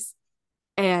space,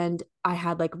 and I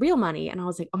had like real money. And I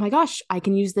was like, oh my gosh, I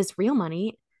can use this real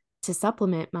money to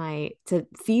to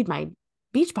feed my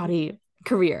Beachbody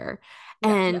career.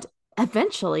 And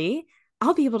eventually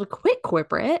I'll be able to quit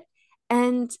corporate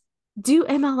and do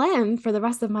MLM for the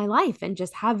rest of my life and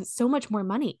just have so much more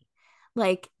money.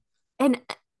 Like, and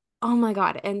oh my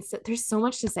God. And so there's so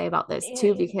much to say about this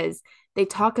too, because they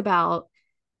talk about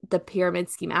the pyramid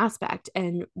scheme aspect.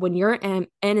 And when you're in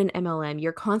an MLM,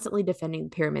 you're constantly defending the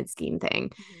pyramid scheme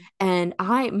thing. And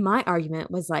my argument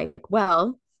was like,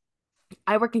 well,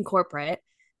 I work in corporate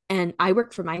and I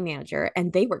work for my manager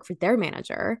and they work for their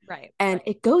manager. Right. And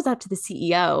it goes up to the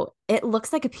CEO. It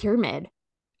looks like a pyramid.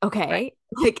 Okay. Right.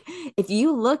 Like if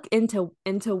you look into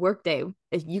Workday,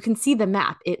 you can see the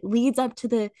map. It leads up to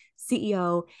the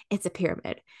CEO. It's a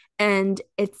pyramid. And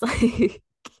it's like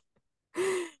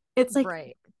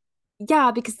right.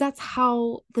 Yeah, because that's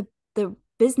how the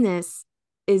business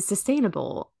is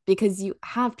sustainable, because you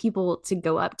have people to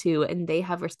go up to and they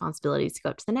have responsibilities to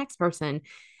go up to the next person.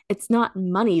 It's not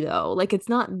money though. Like it's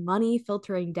not money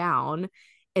filtering down.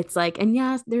 It's like, and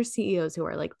yes, there's CEOs who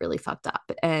are like really fucked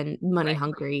up and money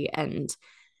hungry, and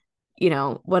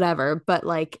whatever, but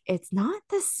like it's not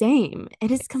the same.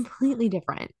 It is completely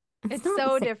different. It's not the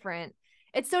so same. different.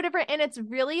 It's so different, and it's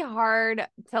really hard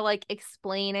to like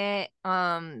explain it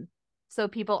so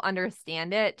people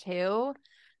understand it too.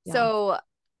 Yeah. So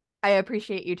I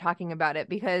appreciate you talking about it,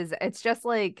 because it's just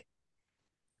like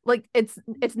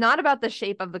it's not about the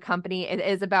shape of the company. It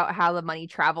is about how the money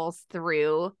travels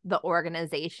through the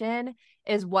organization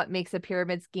is what makes a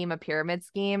pyramid scheme a pyramid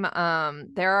scheme.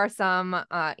 There are some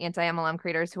anti-MLM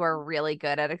creators who are really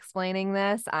good at explaining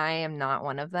this. I am not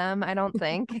one of them, I don't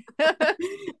think.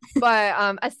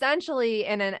 But essentially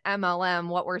in an MLM,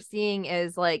 what we're seeing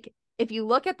is like, if you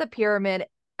look at the pyramid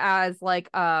as like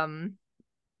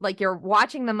you're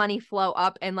watching the money flow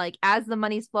up, and like as the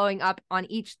money's flowing up on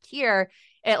each tier,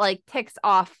 it like ticks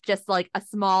off just like a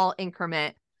small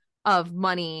increment of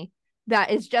money that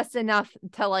is just enough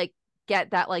to like get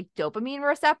that like dopamine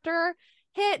receptor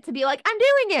hit to be like, I'm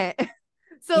doing it.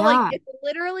 So like it's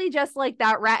literally just like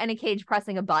that rat in a cage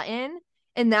pressing a button,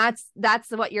 and that's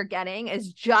what you're getting,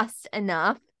 is just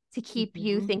enough to keep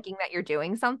you thinking that you're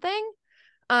doing something.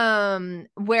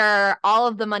 Where all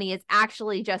of the money is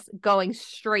actually just going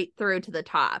straight through to the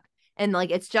top, and like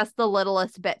it's just the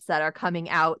littlest bits that are coming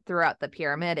out throughout the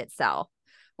pyramid itself.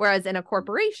 Whereas in a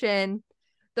corporation,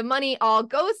 the money all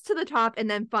goes to the top and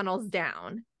then funnels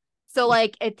down. So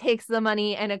like it takes the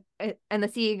money, and the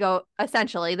CEO,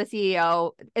 essentially the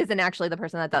CEO isn't actually the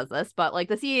person that does this, but like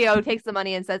the CEO takes the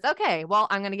money and says, okay, well,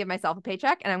 I'm going to give myself a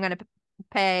paycheck, and I'm going to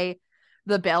pay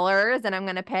the billers, and I'm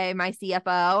going to pay my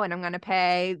CFO, and I'm going to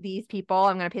pay these people,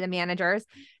 I'm going to pay the managers,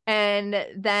 and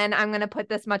then I'm going to put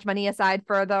this much money aside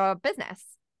for the business.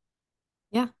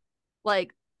 Yeah.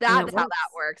 Like that's how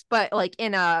that works. But like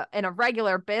in a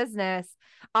regular business,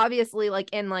 obviously,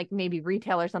 like in like maybe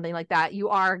retail or something like that, you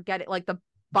are getting like the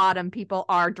bottom people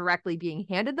are directly being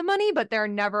handed the money, but they're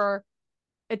never,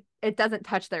 it doesn't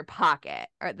touch their pocket,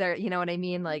 or their, you know what I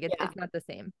mean? Like it's not the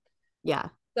same. Yeah.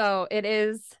 So it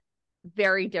is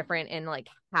very different in like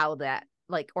how that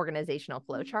like organizational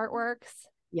flow chart works.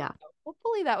 Yeah. So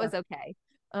hopefully that was okay.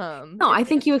 No, I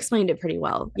think you explained it pretty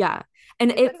well. Yeah.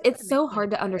 And it's so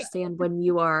hard to understand when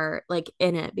you are like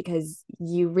in it, because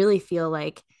you really feel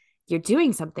like you're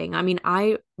doing something. I mean,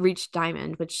 I reached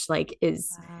Diamond, which like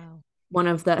is one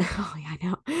of the oh yeah, I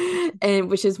know. And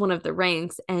which is one of the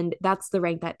ranks. And that's the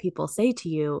rank that people say to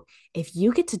you, if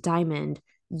you get to Diamond,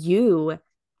 you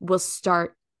will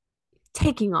start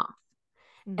taking off.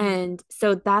 And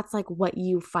so that's like what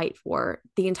you fight for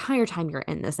the entire time you're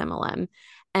in this MLM.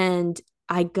 And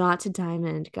I got to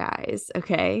Diamond, guys.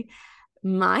 Okay.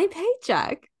 My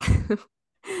paycheck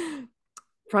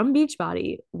from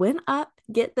Beachbody went up,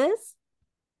 get this,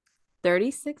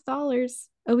 $36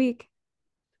 a week.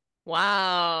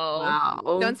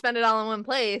 Wow. Don't spend it all in one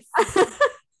place.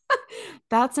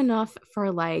 That's enough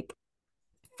for like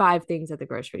 5 things at the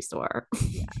grocery store.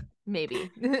 Yeah,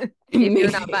 maybe. If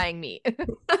you're not buying meat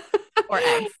or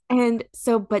eggs. And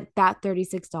so, but that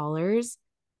 $36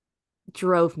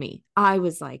 drove me. I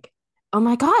was like, oh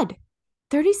my God,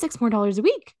 $36 more a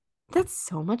week. That's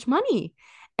so much money.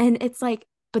 And it's like,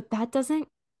 but that doesn't,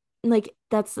 like,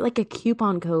 that's like a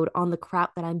coupon code on the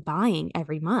crap that I'm buying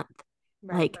every month.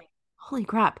 Right. Like, holy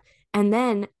crap. And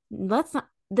then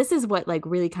this is what like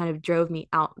really kind of drove me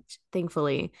out,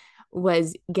 thankfully,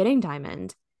 was getting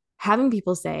Diamond, having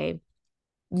people say,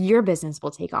 your business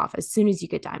will take off as soon as you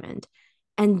get Diamond.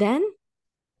 And then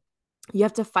you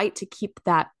have to fight to keep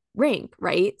that rank,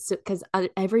 right? So, because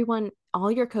everyone,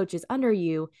 all your coaches under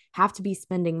you have to be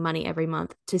spending money every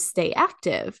month to stay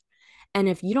active. And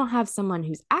if you don't have someone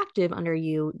who's active under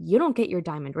you, you don't get your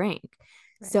Diamond rank.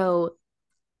 Right. So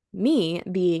me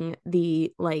being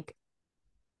the like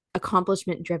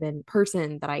accomplishment driven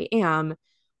person that I am,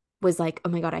 was like, oh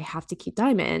my God, I have to keep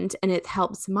Diamond. And it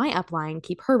helps my upline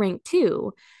keep her rank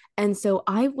too. And so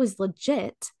I was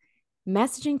legit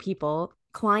messaging people,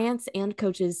 clients and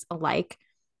coaches alike,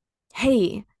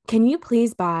 hey, can you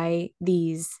please buy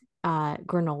these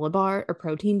granola bar or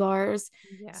protein bars?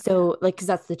 Yeah. So like, because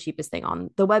that's the cheapest thing on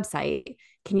the website.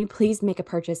 Can you please make a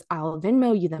purchase? I'll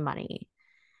Venmo you the money.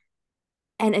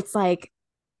 And it's like,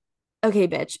 okay,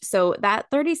 bitch. So that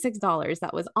 $36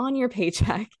 that was on your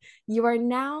paycheck, you are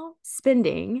now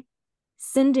sending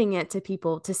it to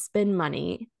people to spend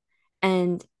money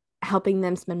and helping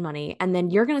them spend money. And then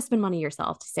you're going to spend money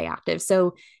yourself to stay active.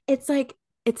 So it's like,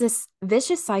 it's this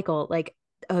vicious cycle, like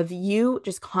of you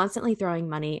just constantly throwing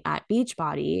money at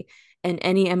Beachbody and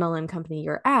any MLM company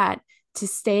you're at to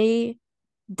stay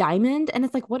Diamond. And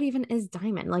it's like, what even is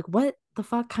Diamond? Like, what the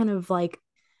fuck kind of like,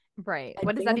 right.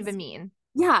 What does that even mean?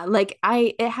 Yeah, like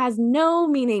it has no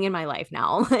meaning in my life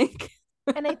now. Like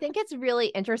And I think it's really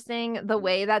interesting the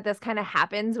way that this kind of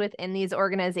happens within these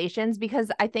organizations,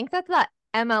 because I think that the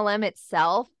MLM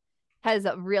itself has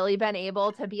really been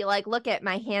able to be like, look at,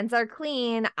 my hands are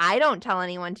clean. I don't tell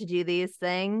anyone to do these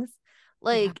things. Yeah.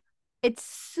 Like, it's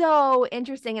so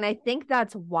interesting. And I think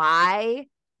that's why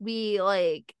we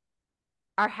like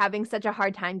are having such a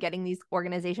hard time getting these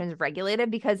organizations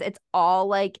regulated, because it's all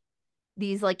like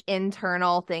these like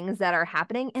internal things that are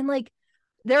happening. And like,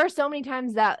 there are so many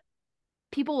times that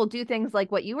people will do things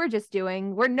like what you were just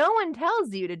doing where no one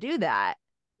tells you to do that.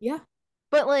 Yeah.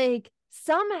 But like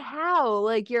somehow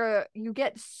like you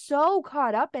get so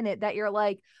caught up in it that you're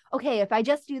like, okay, if I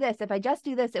just do this, if I just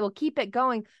do this, it will keep it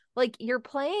going. Like you're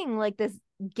playing like this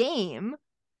game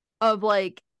of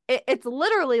like it's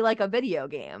literally like a video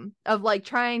game of like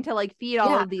trying to like feed all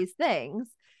Yeah. of these things.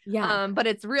 Yeah. But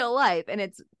it's real life and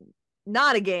it's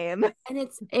not a game. And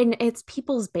it's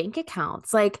people's bank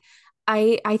accounts. Like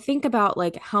I think about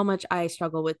like how much I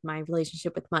struggle with my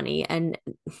relationship with money, and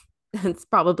it's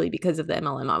probably because of the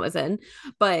MLM I was in.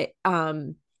 But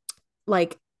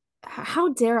like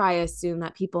how dare I assume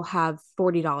that people have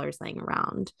 $40 laying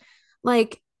around?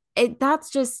 Like that's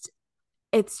just,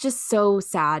 it's just so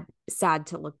sad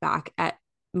to look back at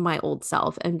my old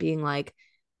self and being like,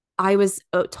 I was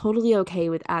totally okay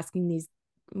with asking these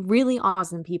really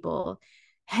awesome people,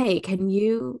 hey, can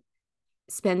you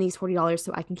spend these $40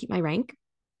 so I can keep my rank?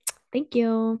 Thank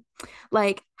you.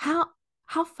 Like how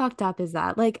fucked up is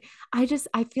that? Like I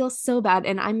feel so bad.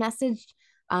 And I messaged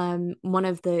one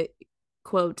of the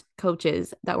quote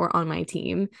coaches that were on my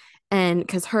team, and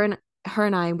because her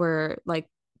and I were like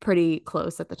pretty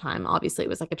close at the time. Obviously it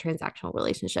was like a transactional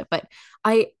relationship, but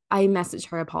I messaged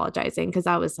her apologizing because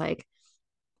I was like,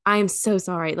 I'm so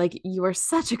sorry. Like you are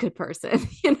such a good person,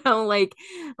 like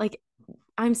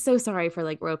I'm so sorry for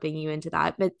like roping you into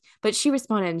that. But she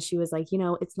responded and she was like,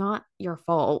 it's not your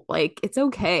fault. Like it's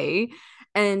okay.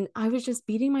 And I was just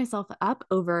beating myself up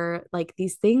over like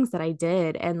these things that I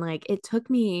did. And like it took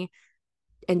me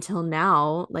until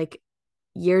now, like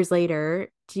years later,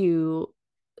 to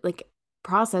like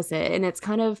process it. And it's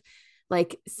kind of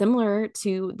like similar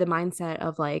to the mindset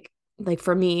of like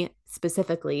for me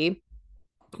specifically,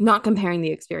 not comparing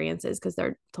the experiences because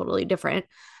they're totally different,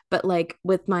 but like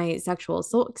with my sexual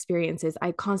assault experiences,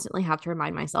 I constantly have to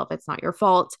remind myself it's not your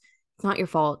fault. It's not your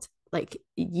fault. Like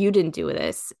you didn't do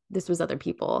this was other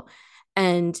people.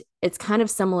 And it's kind of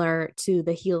similar to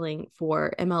the healing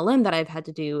for MLM that I've had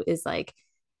to do, is like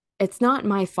it's not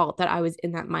my fault that I was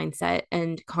in that mindset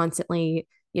and constantly,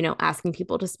 asking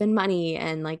people to spend money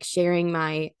and like sharing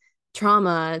my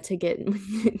trauma to get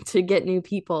to get new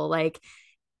people. Like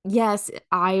yes,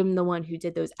 I'm the one who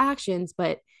did those actions,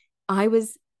 but I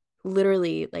was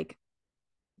literally like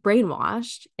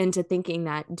brainwashed into thinking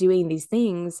that doing these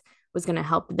things was going to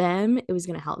help them. It was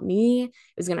going to help me. It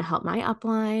was going to help my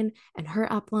upline and her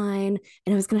upline,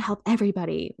 and it was going to help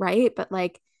everybody. Right. But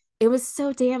like, it was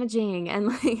so damaging. And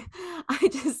like, I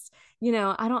just,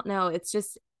 I don't know. It's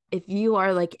just, if you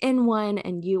are like in one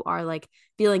and you are like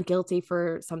feeling guilty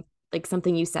for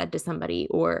something you said to somebody,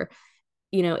 or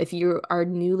if you are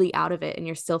newly out of it and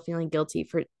you're still feeling guilty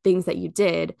for things that you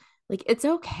did, like it's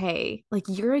okay. Like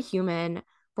you're a human.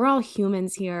 We're all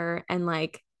humans here. And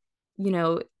like,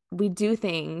 we do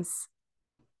things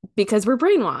because we're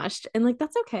brainwashed, and like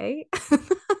that's okay.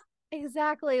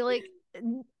 Exactly. Like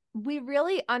we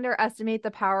really underestimate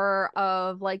the power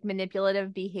of like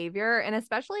manipulative behavior, and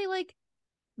especially like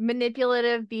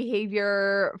manipulative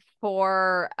behavior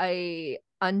for a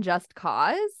unjust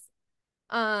cause.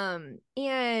 And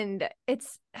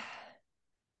it's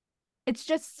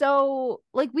just so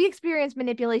like we experience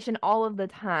manipulation all of the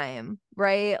time,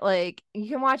 right? Like you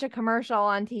can watch a commercial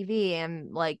on TV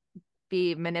and like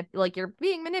like you're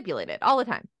being manipulated all the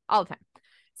time, all the time.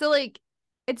 So like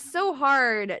it's so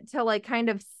hard to like kind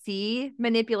of see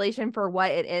manipulation for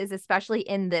what it is, especially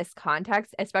in this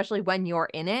context, especially when you're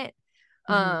in it.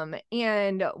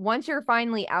 And once you're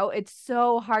finally out, it's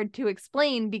so hard to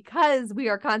explain because we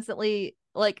are constantly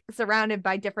like surrounded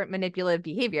by different manipulative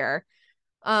behavior.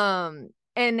 And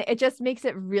it just makes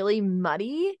it really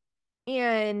muddy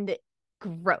and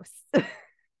gross.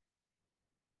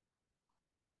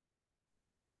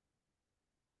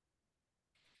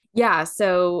 Yeah.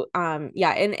 So,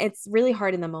 yeah. And it's really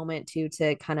hard in the moment too,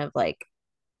 to kind of like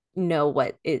know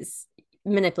what is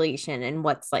manipulation and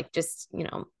what's like just,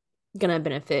 gonna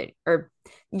benefit, or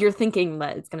you're thinking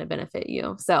that it's gonna benefit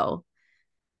you. So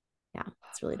yeah,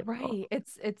 it's really difficult. Right.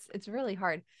 It's really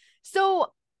hard.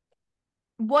 So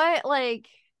what like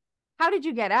how did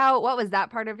you get out? What was that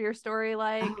part of your story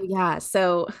like? Oh yeah.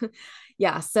 So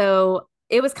yeah. So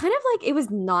it was kind of like, it was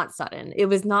not sudden. It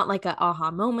was not like a aha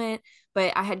moment,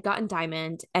 but I had gotten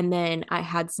Diamond and then I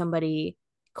had somebody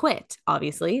quit,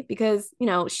 obviously, because, you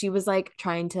know, she was like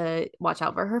trying to watch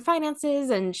out for her finances.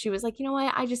 And she was like, you know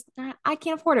what? I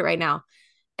can't afford it right now.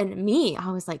 And me,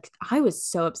 I was like, I was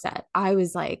so upset. I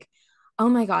was like, oh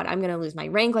my God, I'm going to lose my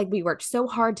rank. Like, we worked so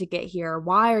hard to get here.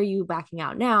 Why are you backing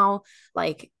out now?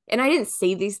 Like, and I didn't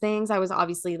say these things. I was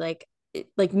obviously like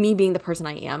me being the person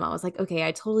I am, I was like, okay,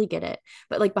 I totally get it.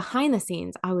 But like behind the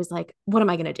scenes, I was like, what am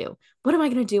I going to do? What am I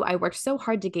going to do? I worked so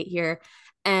hard to get here.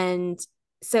 And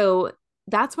so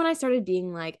that's when I started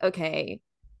being like, okay,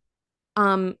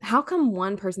 how come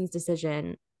one person's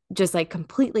decision just like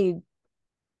completely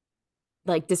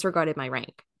like disregarded my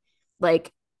rank?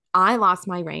 Like, I lost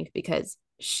my rank because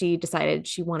she decided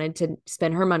she wanted to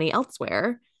spend her money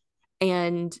elsewhere.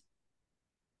 And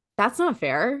that's not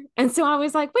fair. And so I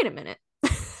was like, wait a minute.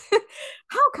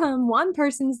 How come one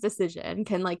person's decision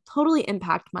can like totally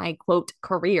impact my quote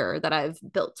career that I've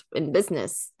built in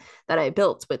business that I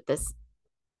built with this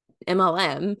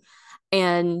MLM?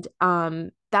 And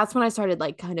that's when I started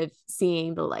like kind of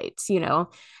seeing the lights, you know.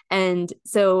 And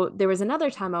so there was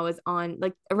another time I was on,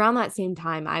 like around that same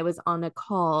time I was on a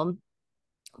call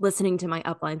listening to my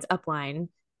upline's upline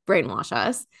brainwash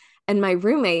us. And my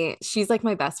roommate, she's like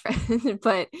my best friend,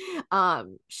 but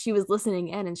she was listening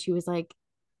in and she was like,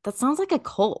 that sounds like a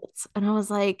cult. And I was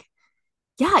like,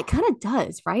 yeah, it kind of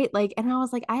does, right? Like, and I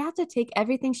was like, I have to take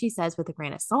everything she says with a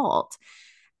grain of salt.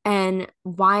 And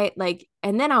why, like,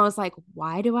 and then I was like,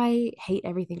 why do I hate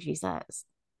everything she says?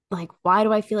 Like, why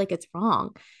do I feel like it's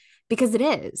wrong? Because it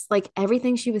is. Like,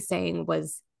 everything she was saying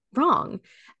was wrong.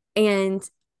 And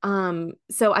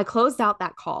so I closed out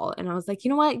that call and I was like,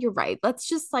 you know what? You're right. Let's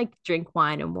just like drink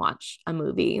wine and watch a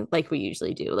movie like we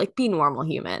usually do, like be normal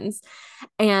humans.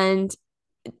 And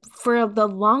for the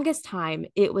longest time,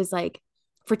 it was like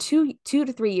for 2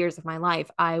 to 3 years of my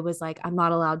life, I was like, I'm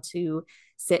not allowed to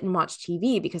sit and watch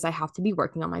TV because I have to be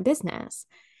working on my business.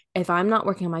 If I'm not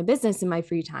working on my business in my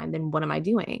free time, then what am I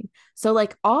doing? So,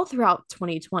 like, all throughout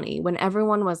 2020, when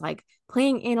everyone was like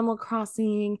playing Animal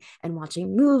Crossing and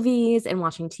watching movies and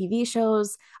watching TV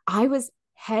shows, I was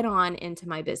head on into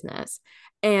my business.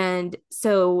 And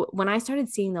so, when I started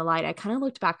seeing the light, I kind of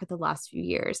looked back at the last few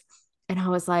years and I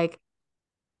was like,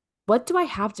 what do I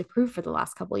have to prove for the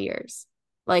last couple of years?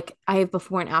 Like, I have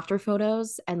before and after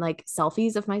photos and like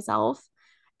selfies of myself,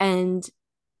 and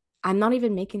I'm not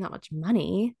even making that much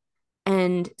money.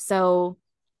 And so,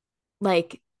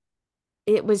 like,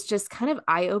 it was just kind of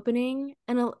eye-opening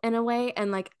in a way.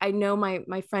 And like, I know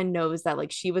my friend knows that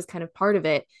like she was kind of part of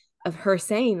it, of her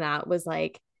saying that was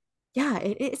like, yeah,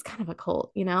 it is kind of a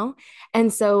cult, you know?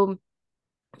 And so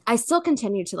I still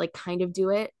continue to like kind of do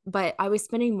it, but I was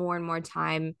spending more and more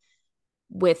time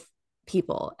with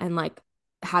people and like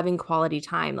having quality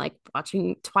time, like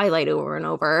watching Twilight over and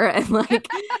over and like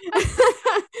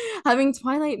having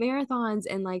Twilight marathons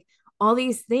and like all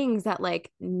these things that like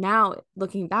now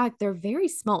looking back, they're very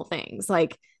small things.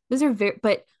 Like those are very,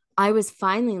 but I was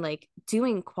finally like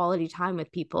doing quality time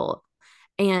with people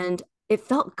and it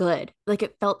felt good. Like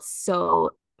it felt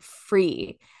so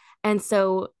free. And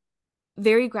so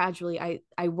very gradually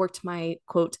I worked my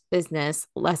quote business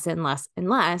less and less and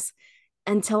less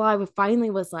until I finally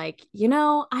was like, you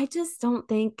know, I just don't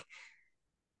think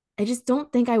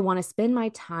I want to spend my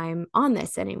time on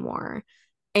this anymore.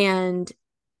 And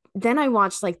then I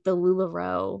watched like the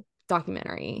LuLaRoe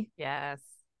documentary. Yes.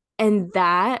 And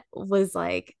that was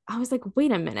like, I was like,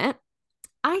 wait a minute.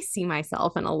 I see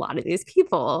myself in a lot of these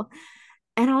people.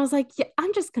 And I was like, yeah,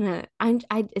 I'm just gonna,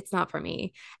 it's not for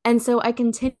me. And so I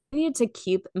continued to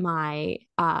keep my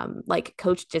like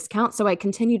coach discount. So I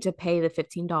continued to pay the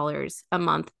 $15 a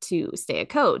month to stay a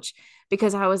coach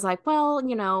because I was like, well,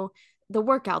 you know, the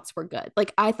workouts were good.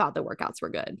 Like I thought the workouts were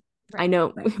good. Right, I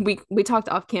know right. we talked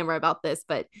off camera about this,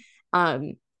 but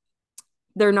um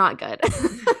they're not good.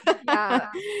 Yeah.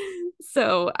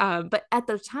 So but at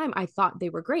the time I thought they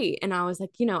were great. And I was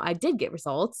like, you know, I did get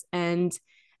results and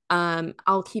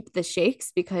I'll keep the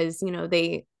shakes because, you know,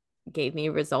 they gave me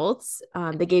results.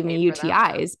 They gave me Paid for them.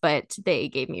 UTIs, but they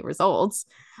gave me results.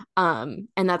 And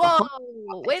that's a whole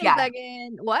Whoa, wait a yeah.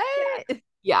 second. What?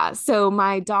 Yeah. So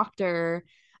my doctor,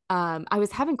 I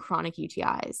was having chronic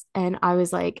UTIs and I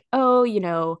was like, oh, you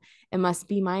know, it must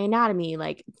be my anatomy.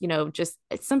 Like, you know, just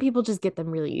some people just get them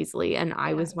really easily. And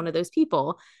I was one of those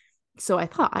people. So I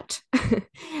thought.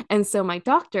 And so my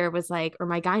doctor was like, or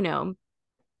my gyno,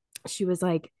 she was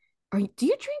like, do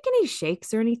you drink any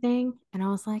shakes or anything? And I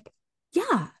was like,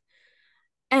 yeah.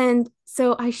 And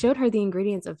so I showed her the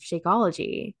ingredients of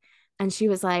Shakeology. And she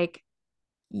was like,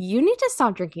 you need to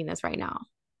stop drinking this right now.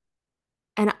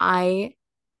 And I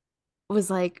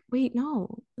was like, wait,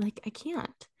 no, like I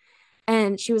can't.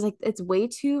 And she was like, it's way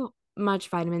too much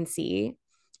vitamin C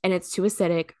and it's too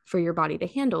acidic for your body to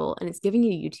handle and it's giving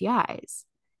you UTIs.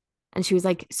 And she was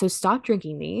like, so stop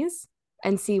drinking these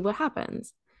and see what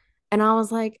happens. And I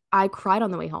was like, I cried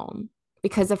on the way home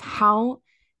because of how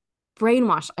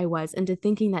brainwashed I was into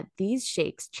thinking that these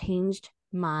shakes changed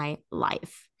my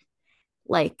life.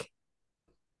 Like,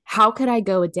 how could I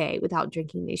go a day without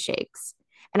drinking these shakes?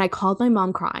 And I called my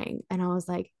mom crying and I was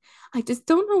like, I just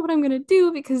don't know what I'm gonna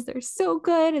do because they're so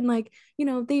good. And like,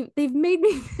 they've made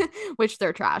me which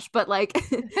they're trash, but like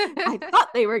I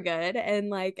thought they were good. And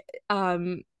like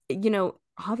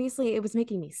obviously it was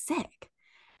making me sick.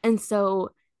 And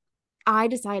so I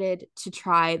decided to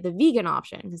try the vegan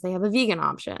option because they have a vegan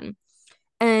option.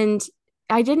 And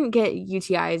I didn't get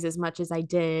UTIs as much as I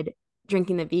did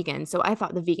drinking the vegan. So I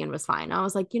thought the vegan was fine. I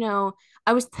was like,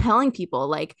 I was telling people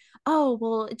like, oh,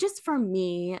 well, just for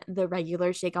me, the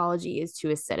regular Shakeology is too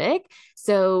acidic.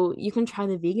 So you can try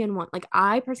the vegan one. Like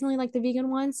I personally like the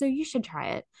vegan one, so you should try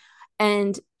it.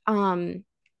 And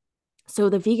so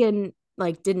the vegan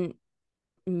like didn't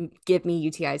give me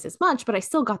UTIs as much, but I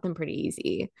still got them pretty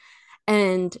easy.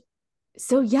 And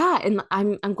so yeah, and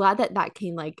I'm glad that that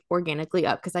came like organically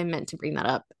up because I meant to bring that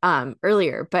up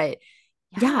earlier. But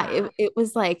yeah, it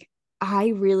was like I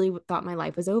really thought my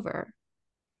life was over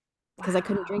because I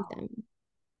couldn't drink them.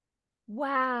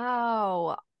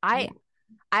 Wow. I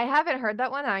haven't heard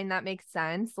that one. I mean, that makes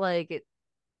sense. Like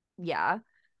yeah.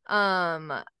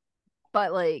 Um,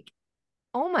 but like,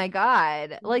 oh my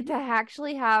God. Like to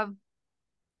actually have,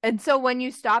 and so when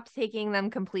you stopped taking them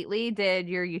completely, did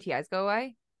your UTIs go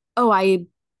away? Oh, I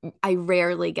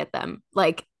rarely get them.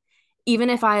 Like even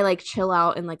if I like chill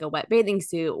out in like a wet bathing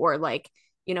suit or like,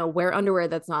 wear underwear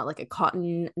that's not like a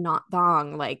cotton not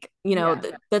thong, like,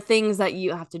 the things that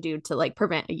you have to do to like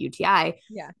prevent a UTI.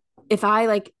 Yeah. If I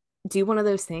like do one of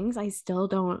those things, I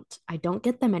don't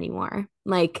get them anymore.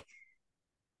 Like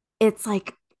it's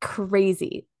like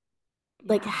crazy.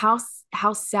 Yeah. Like how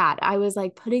sad. I was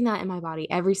like putting that in my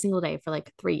body every single day for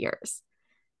like 3 years.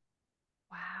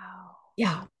 Wow.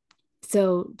 Yeah.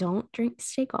 So don't drink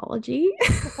Shakeology.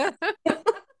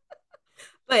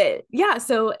 But yeah,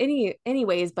 so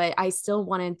anyways, but I still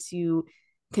wanted to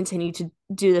continue to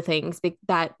do the things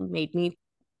that made me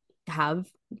have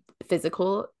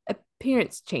physical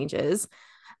appearance changes.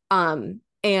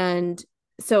 And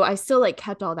so I still like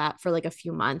kept all that for like a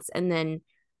few months and then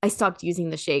I stopped using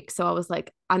the shake. So I was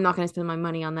like, I'm not going to spend my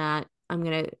money on that. I'm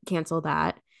going to cancel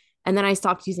that. And then I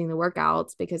stopped using the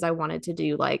workouts because I wanted to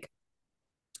do like,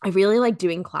 I really like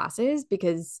doing classes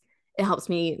because it helps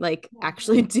me like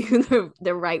actually do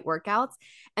the right workouts.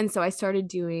 And so I started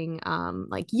doing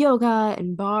like yoga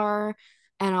and bar.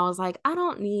 And I was like, I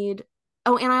don't need,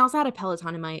 oh, and I also had a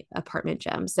Peloton in my apartment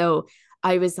gym. So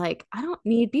I was like, I don't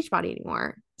need Beachbody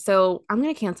anymore. So I'm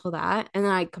going to cancel that. And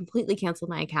then I completely canceled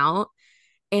my account.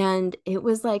 And it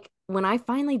was like when I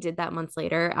finally did that months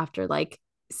later after like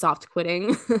soft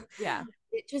quitting, yeah,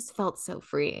 it just felt so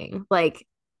freeing. Like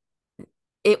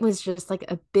it was just like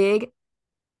a big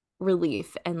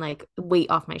relief and like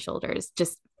weight off my shoulders,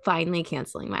 just finally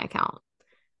canceling my account.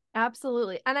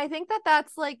 Absolutely. And I think that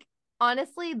that's like,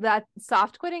 honestly, that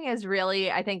soft quitting is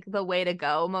really, I think, the way to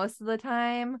go most of the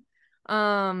time.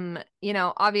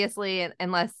 Obviously,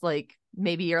 unless like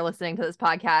maybe you're listening to this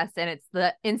podcast and it's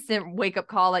the instant wake up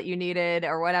call that you needed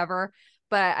or whatever.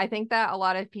 But I think that a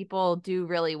lot of people do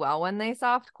really well when they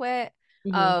soft quit.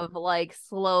 Mm-hmm. Of like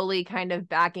slowly kind of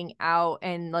backing out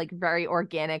and like very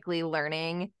organically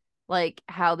learning like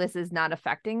how this is not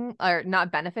affecting or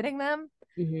not benefiting them.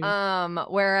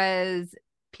 Mm-hmm. Whereas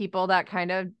people that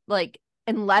kind of like,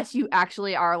 unless you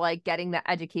actually are like getting the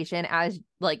education as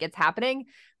like it's happening,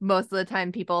 most of the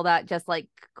time people that just like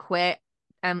quit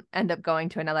and end up going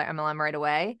to another MLM right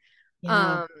away.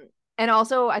 Yeah. And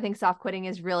also I think soft quitting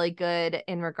is really good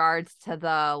in regards to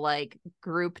the like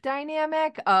group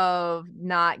dynamic of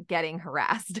not getting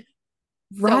harassed.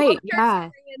 Right. So yeah.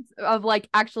 Of like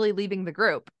actually leaving the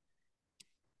group.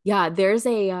 Yeah, there's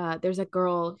a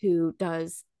girl who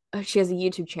does she has a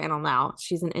YouTube channel now.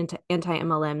 She's an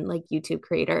anti-MLM like YouTube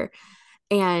creator.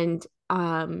 And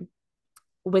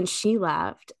when she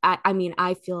left, I mean,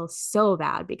 I feel so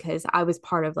bad because I was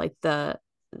part of like I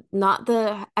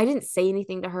didn't say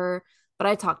anything to her, but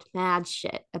I talked mad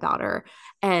shit about her.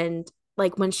 And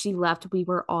like when she left, we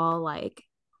were all like,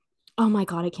 oh my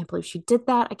God, I can't believe she did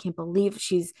that. I can't believe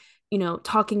she's,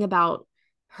 talking about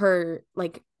her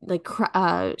like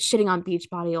shitting on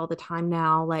Beachbody all the time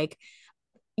now. Like,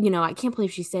 I can't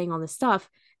believe she's saying all this stuff.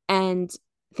 And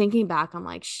thinking back, I'm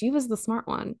like, she was the smart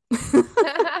one.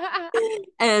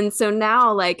 And so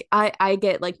now like I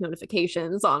get like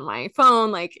notifications on my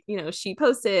phone, like, you know, she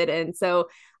posted. And so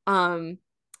um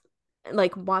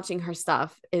like watching her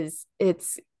stuff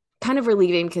it's kind of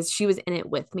relieving because she was in it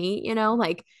with me, you know,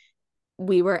 like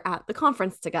we were at the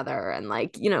conference together and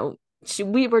like, you know,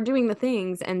 we were doing the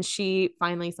things and she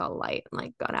finally saw the light and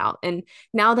like got out. And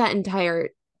now that entire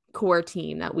core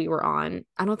team that we were on,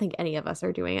 I don't think any of us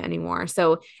are doing it anymore.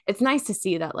 So it's nice to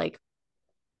see that like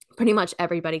pretty much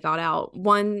everybody got out.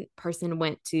 One person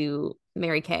went to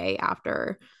Mary Kay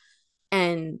after,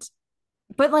 and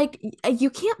but like you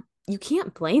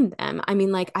can't blame them. I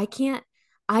mean, like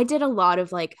I did a lot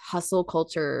of like hustle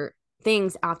culture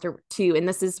things after too. And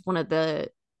this is one of the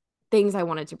things I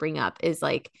wanted to bring up is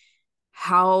like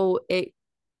how it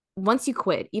once you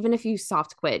quit, even if you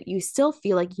soft quit, you still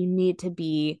feel like you need to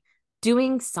be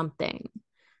doing something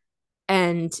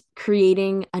and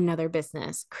creating another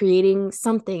business, creating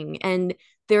something. And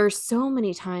there are so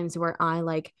many times where I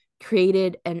like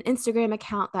created an Instagram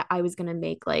account that I was going to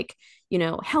make like, you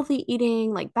know, healthy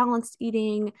eating, like balanced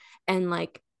eating and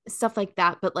like stuff like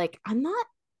that. But like, I'm not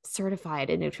certified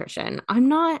in nutrition. I'm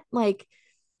not a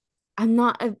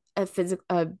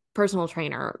personal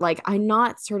trainer. Like I'm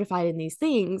not certified in these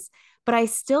things, but I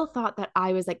still thought that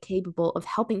I was like capable of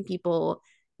helping people,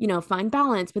 you know, find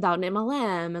balance without an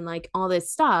MLM and like all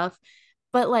this stuff.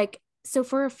 But like, so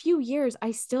for a few years,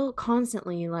 I still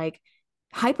constantly like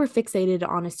hyper fixated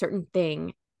on a certain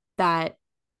thing that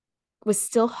was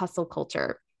still hustle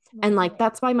culture. And like,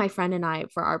 that's why my friend and I,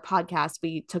 for our podcast,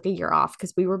 we took a year off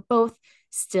because we were both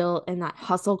still in that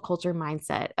hustle culture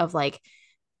mindset of like,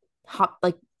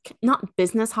 like not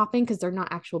business hopping because they're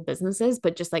not actual businesses,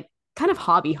 but just like kind of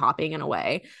hobby hopping in a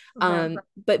way.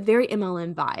 But very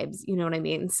MLM vibes, you know what I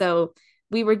mean? So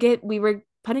we were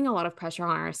putting a lot of pressure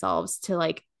on ourselves to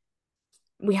like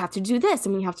we have to do this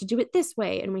and we have to do it this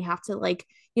way and we have to like,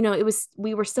 you know,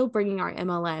 we were still bringing our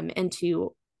MLM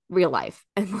into real life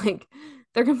and like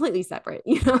they're completely separate,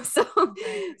 you know.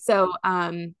 So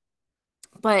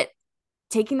but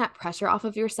taking that pressure off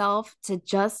of yourself to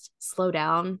just slow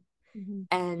down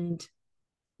and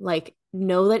like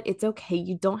know that it's okay.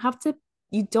 You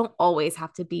don't always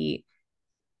have to be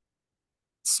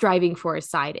striving for a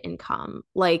side income.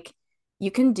 Like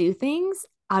you can do things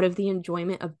out of the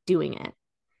enjoyment of doing it.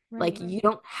 Like you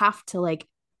don't have to like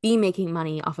be making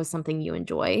money off of something you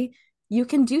enjoy. You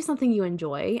can do something you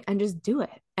enjoy and just do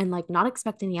it and like not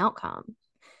expect any outcome.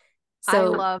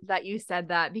 So I love that you said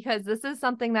that because this is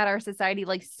something that our society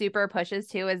like super pushes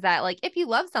to is that like if you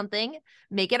love something,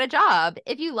 make it a job.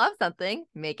 If you love something,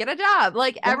 make it a job.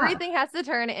 Like everything has to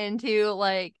turn into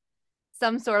like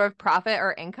some sort of profit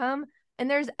or income. And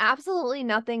there's absolutely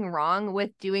nothing wrong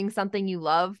with doing something you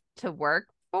love to work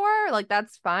for. Like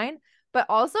that's fine. But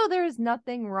also there's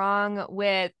nothing wrong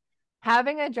with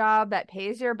having a job that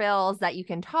pays your bills that you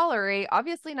can tolerate.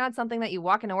 Obviously not something that you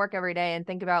walk into work every day and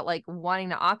think about like wanting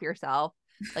to off yourself.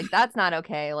 Like that's not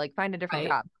okay. Like find a different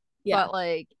job. Yeah.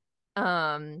 But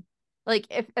like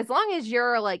if as long as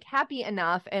you're like happy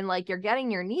enough and like you're getting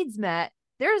your needs met,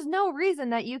 there's no reason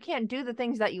that you can't do the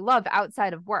things that you love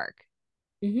outside of work.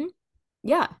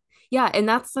 Yeah. Yeah. And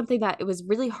that's something that it was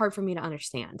really hard for me to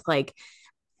understand. Like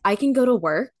I can go to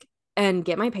work and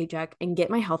get my paycheck and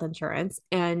get my health insurance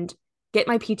and get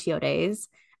my PTO days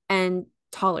and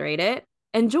tolerate it,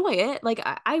 enjoy it. Like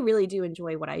I really do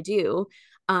enjoy what I do.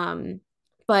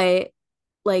 But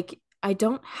like I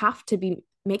don't have to be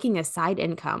making a side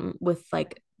income with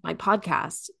like my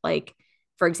podcast. Like,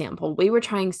 for example, we were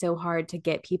trying so hard to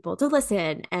get people to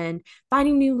listen and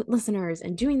finding new listeners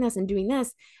and doing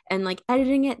this and like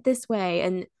editing it this way.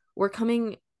 And we're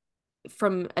coming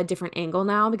from a different angle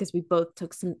now because we both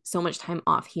took so much time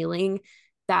off healing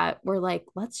that we're like,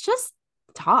 let's just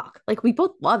talk. Like we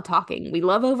both love talking. We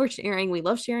love oversharing. We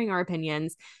love sharing our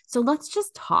opinions. So let's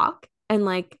just talk and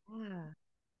like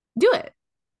do it.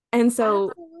 And so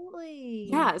absolutely.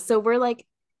 Yeah. So we're like,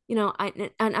 you know,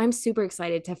 I'm super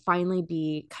excited to finally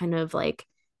be kind of like,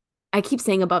 I keep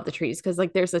saying above the trees because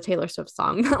like there's a Taylor Swift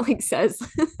song that like says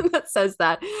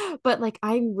that. But like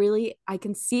I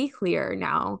can see clear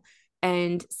now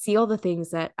and see all the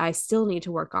things that I still need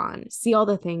to work on, see all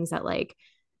the things that like,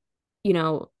 you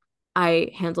know,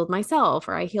 I handled myself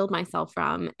or I healed myself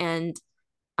from. And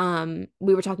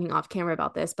we were talking off camera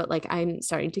about this, but like I'm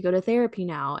starting to go to therapy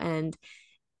now. And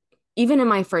even in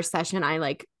my first session, I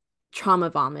like trauma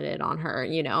vomited on her,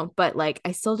 you know, but like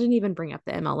I still didn't even bring up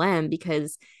the MLM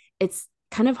because it's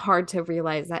kind of hard to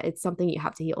realize that it's something you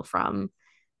have to heal from.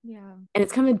 Yeah. And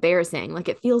it's kind of embarrassing. Like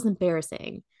it feels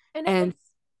embarrassing. And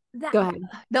go ahead.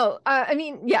 No, I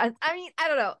mean, yeah, I mean, I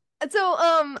don't know. So,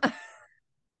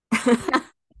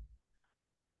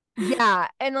 Yeah.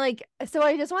 And like, so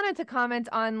I just wanted to comment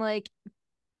on like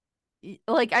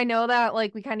I know that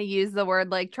like we kind of use the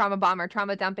word like trauma bomb or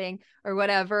trauma dumping or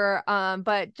whatever.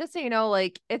 But just so you know,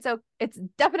 like it's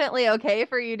definitely okay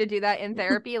for you to do that in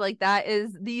therapy. Like that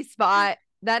is the spot.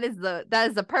 That is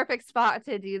the perfect spot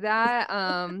to do that.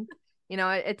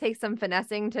 It takes some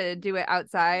finessing to do it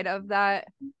outside of that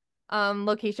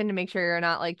location to make sure you're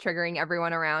not like triggering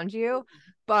everyone around you.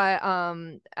 But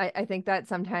I think that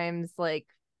sometimes like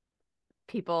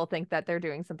people think that they're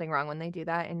doing something wrong when they do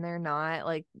that and they're not.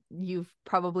 Like you've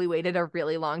probably waited a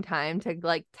really long time to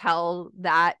like tell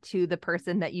that to the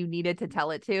person that you needed to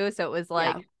tell it to, so it was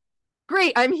like, yeah,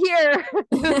 great, I'm here.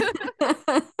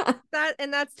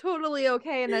 That's totally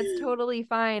okay, and that's totally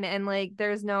fine, and like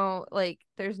there's no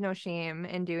shame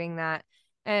in doing that.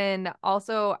 And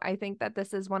also I think that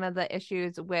this is one of the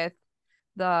issues with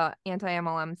the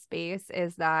anti-MLM space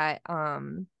is that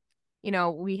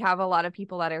we have a lot of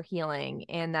people that are healing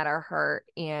and that are hurt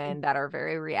and that are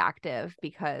very reactive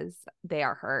because they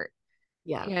are hurt.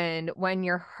 Yeah. And when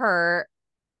you're hurt,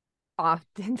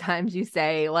 oftentimes you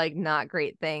say like not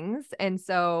great things. And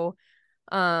so,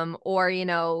 or,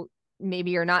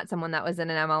 maybe you're not someone that was in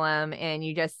an MLM and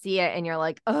you just see it and you're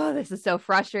like, oh, this is so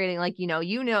frustrating. Like, you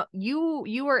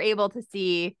were able to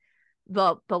see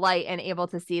the light and able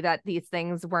to see that these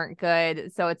things weren't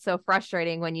good. So it's so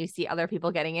frustrating when you see other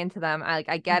people getting into them.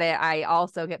 I get it. I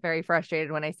also get very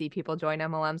frustrated when I see people join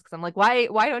MLMs because I'm like, why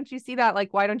don't you see that?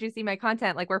 Like, why don't you see my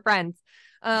content? Like, we're friends.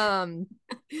 And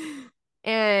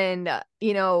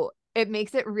it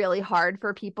makes it really hard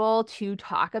for people to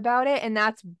talk about it. And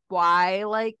that's why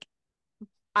like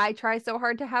I try so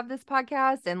hard to have this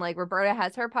podcast, and like Roberta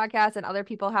has her podcast, and other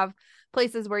people have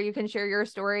places where you can share your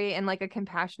story in like a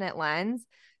compassionate lens,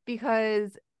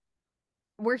 because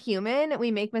we're human,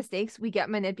 we make mistakes, we get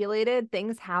manipulated,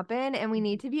 things happen, and we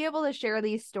need to be able to share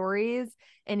these stories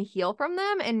and heal from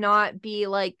them and not be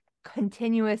like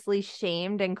continuously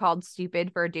shamed and called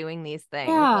stupid for doing these things.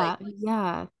 Yeah, like,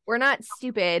 yeah. We're not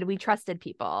stupid. We trusted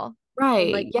people. Right.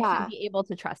 And, like, yeah. You should be able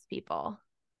to trust people.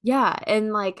 Yeah.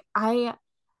 And like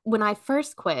when I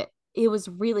first quit, it was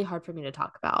really hard for me to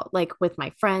talk about, like with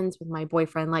my friends, with my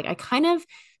boyfriend. Like I kind of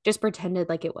just pretended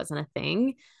like it wasn't a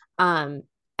thing. And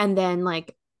then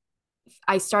like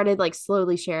I started like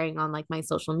slowly sharing on like my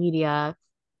social media,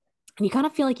 and you kind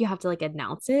of feel like you have to like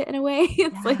announce it in a way.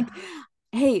 It's like,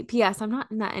 hey, PS, I'm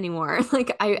not in that anymore.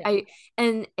 Like I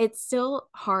and it's still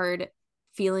hard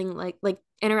feeling like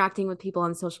interacting with people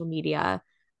on social media.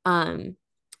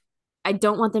 I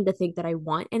don't want them to think that I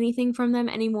want anything from them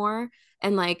anymore.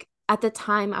 And like at the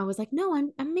time I was like, no,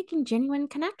 I'm making genuine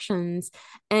connections.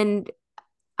 And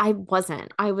I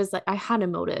wasn't. I was like, I had a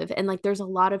motive. And like there's a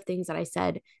lot of things that I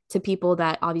said to people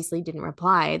that obviously didn't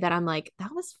reply that I'm like,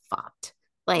 that was fucked.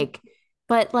 Like,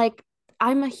 but like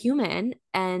I'm a human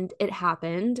and it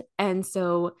happened. And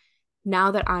so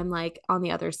now that I'm like on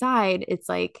the other side, it's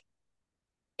like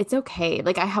it's okay.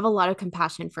 Like I have a lot of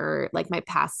compassion for like my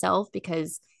past self,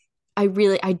 because I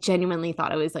genuinely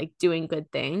thought I was like doing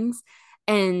good things.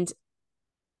 And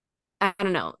I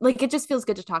don't know, like it just feels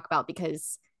good to talk about,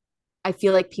 because I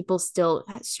feel like people still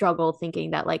struggle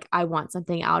thinking that like I want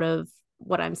something out of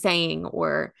what I'm saying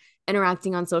or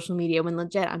interacting on social media, when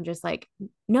legit I'm just like,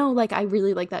 no, like I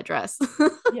really like that dress.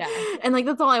 Yeah. And like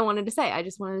that's all I wanted to say. I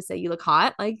just wanted to say you look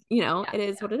hot. Like, it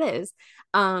is what it is.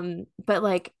 But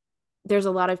like there's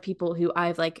a lot of people who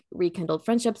I've like rekindled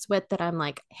friendships with that I'm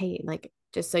like, hey, like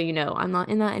just so you know, I'm not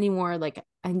in that anymore. Like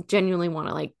I genuinely want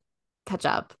to like catch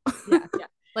up. Yeah.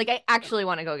 Like I actually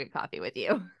want to go get coffee with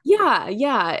you.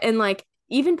 Yeah. And like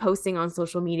even posting on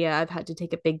social media, I've had to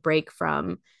take a big break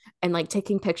from, and like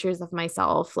taking pictures of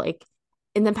myself. Like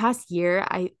in the past year,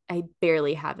 I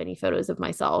barely have any photos of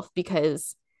myself,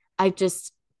 because I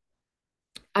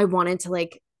wanted to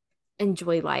like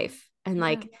enjoy life. And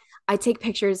like I take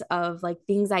pictures of like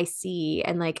things I see,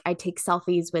 and like I take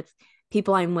selfies with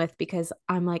people I'm with, because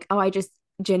I'm like, oh, I just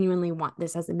genuinely want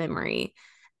this as a memory.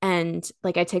 And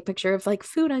like I take picture of like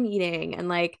food I'm eating, and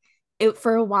like it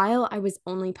for a while I was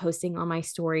only posting on my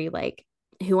story like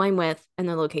who I'm with and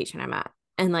the location I'm at,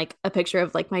 and like a picture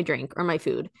of like my drink or my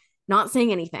food, not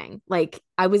saying anything. Like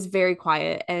I was very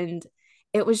quiet, and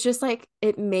it was just like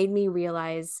it made me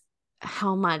realize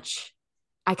how much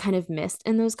I kind of missed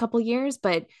in those couple years.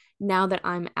 But now that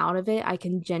I'm out of it, I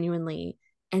can genuinely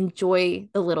enjoy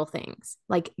the little things,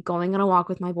 like going on a walk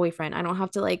with my boyfriend. I don't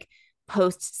have to like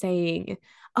post saying,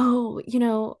 oh,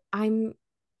 I'm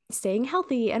staying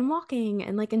healthy and walking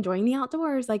and like enjoying the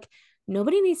outdoors. Like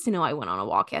nobody needs to know I went on a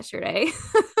walk yesterday.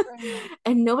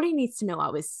 And nobody needs to know I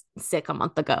was sick a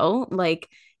month ago. Like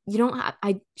you don't have,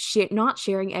 not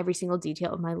sharing every single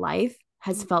detail of my life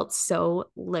has felt so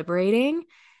liberating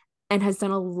and has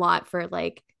done a lot for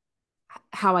like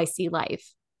how I see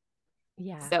life.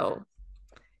 Yeah. So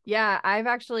yeah, I've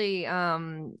actually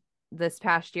this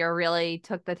past year really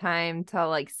took the time to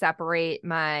like separate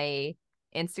my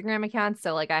Instagram accounts.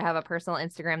 So like I have a personal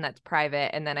Instagram that's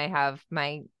private, and then I have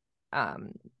my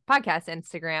podcast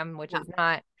Instagram, which is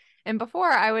not. And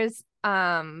before I was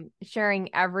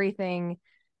sharing everything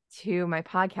to my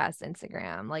podcast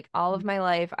Instagram, like all of my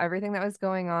life, everything that was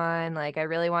going on. Like I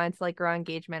really wanted to like grow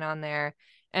engagement on there.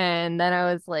 And then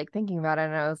I was like thinking about it,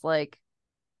 and I was like,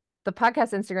 the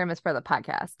podcast Instagram is for the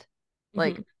podcast.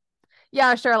 Like,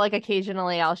 yeah, sure. Like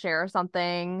occasionally I'll share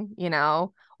something,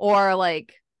 or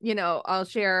like, I'll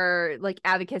share like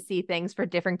advocacy things for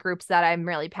different groups that I'm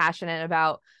really passionate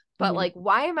about. But like,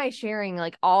 why am I sharing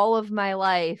like all of my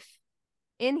life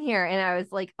in here? And I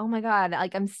was like, oh my God,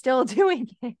 like I'm still doing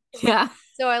it. yeah.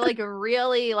 So I like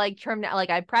really like trimmed out,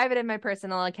 like I privated my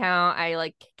personal account. I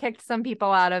like kicked some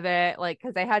people out of it, like,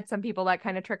 because I had some people that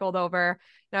kind of trickled over.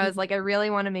 And I was like, I really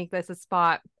want to make this a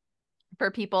spot for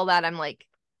people that I'm like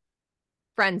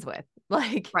friends with.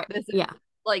 Like, Right. this is Yeah.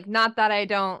 like, not that I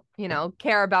don't,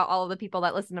 care about all of the people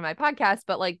that listen to my podcast,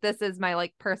 but like, this is my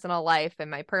like personal life and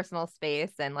my personal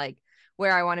space, and like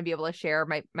where I want to be able to share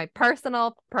my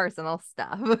personal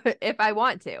stuff if I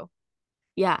want to.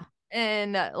 Yeah.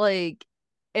 And like,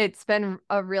 it's been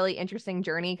a really interesting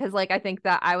journey, because like I think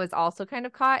that I was also kind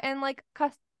of caught in like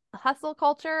hustle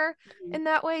culture in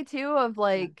that way too, of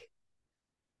like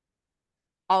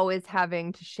always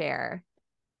having to share.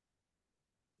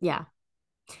 Yeah.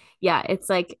 Yeah. It's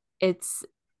like, it's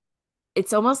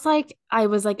almost like I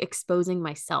was like exposing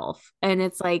myself, and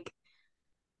it's like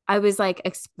I was like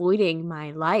exploiting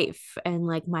my life and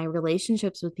like my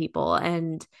relationships with people,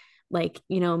 and like,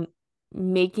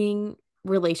 making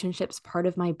relationships part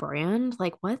of my brand.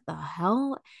 Like, what the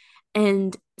hell?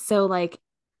 And so, like,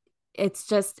 it's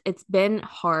been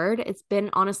hard. It's been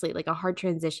honestly like a hard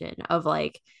transition of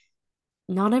like,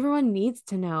 not everyone needs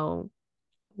to know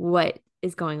what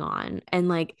is going on. And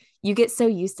like, you get so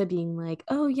used to being like,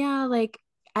 oh, yeah, like,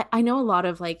 I know a lot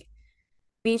of like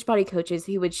Beachbody coaches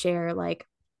who would share like,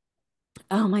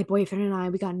 oh, my boyfriend and I,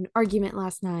 we got in an argument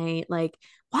last night. Like,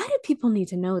 why do people need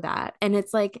to know that? And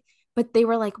it's like, but they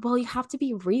were like, well, you have to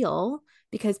be real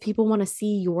because people want to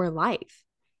see your life.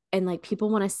 And like, people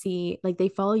want to see, like, they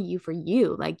follow you for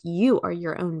you. Like, you are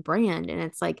your own brand. And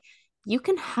it's like, you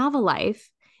can have a life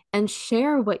and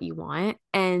share what you want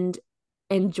and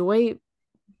enjoy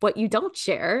what you don't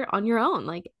share on your own.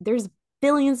 Like, there's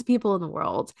billions of people in the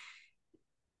world.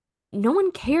 No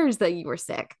one cares that you were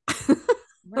sick.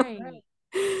 Right.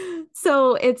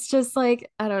 So it's just like,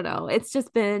 I don't know. It's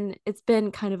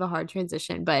been kind of a hard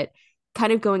transition, but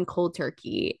kind of going cold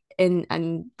turkey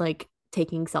and like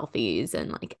taking selfies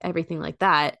and like everything like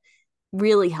that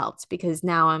really helped, because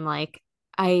now I'm like,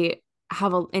 I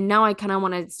and now I kind of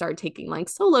want to start taking like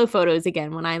solo photos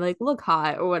again when I like look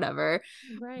hot or whatever.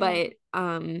 Right.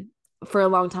 But for a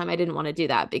long time I didn't want to do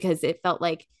that because it felt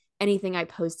like anything I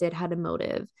posted had a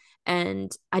motive,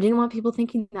 and I didn't want people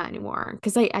thinking that anymore,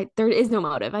 because I there is no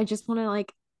motive. I just want to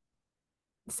like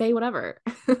say whatever.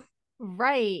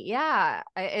 Right. Yeah.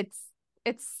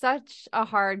 It's such a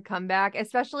hard comeback,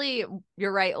 especially,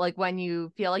 you're right, like when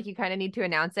you feel like you kind of need to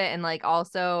announce it, and like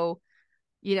also,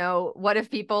 what if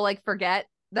people like forget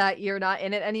that you're not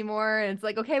in it anymore, and it's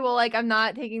like, okay, well, like I'm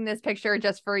not taking this picture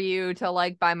just for you to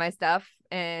like buy my stuff,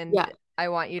 and Yeah. I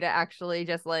want you to actually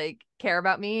just like care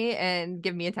about me and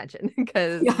give me attention,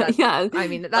 because Yeah. I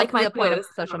mean, that's Like my the point of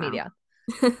post. social media.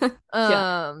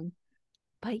 Yeah.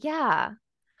 But yeah.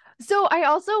 So I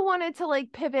also wanted to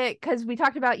like pivot, because we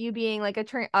talked about you being like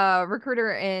a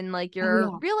recruiter in like Oh, your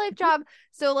yeah. real life job.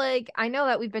 So like I know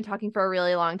that we've been talking for a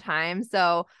really long time.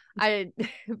 So I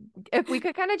if we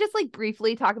could kind of just like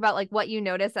briefly talk about like what you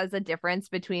notice as a difference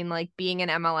between like being an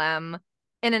MLM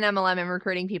and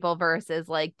recruiting people versus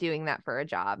like doing that for a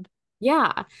job.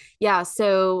 Yeah. Yeah.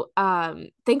 So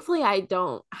thankfully I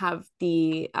don't have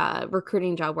the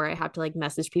recruiting job where I have to like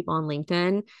message people on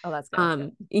LinkedIn. Oh, that's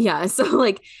good. Yeah. So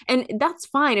like, and that's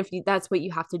fine if that's what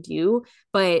you have to do.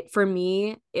 But for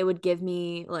me, it would give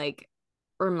me like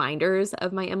reminders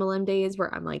of my MLM days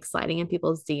where I'm like sliding in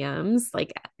people's DMs,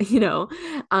 like,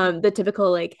 the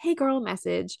typical like, hey girl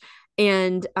message.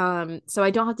 And so I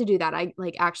don't have to do that. I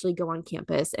like actually go on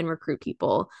campus and recruit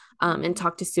people, and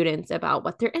talk to students about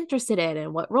what they're interested in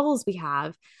and what roles we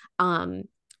have. And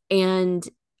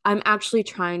I'm actually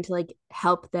trying to like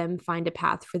help them find a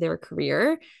path for their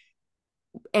career.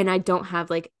 And I don't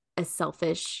have like a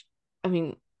selfish, I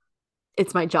mean,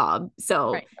 it's my job.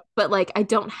 So, Right. but like I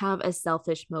don't have a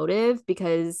selfish motive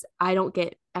because I don't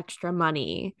get extra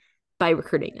money by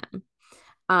recruiting them.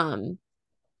 Um,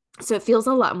 so it feels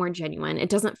a lot more genuine. It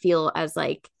doesn't feel as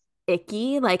like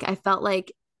icky. Like I felt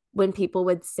like when people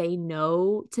would say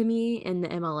no to me in the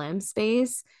MLM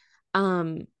space,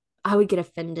 um, I would get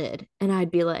offended and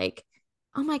I'd be like,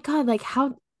 "Oh my God, like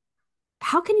how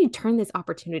can you turn this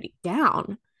opportunity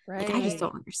down? Like I just Right.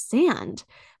 don't understand."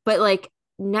 But like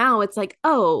now it's like,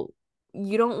 "Oh,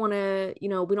 you don't want to,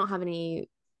 we don't have any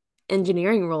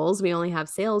engineering roles. We only have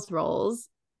sales roles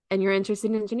and you're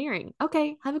interested in engineering.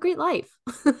 Okay, have a great life."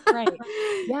 Right.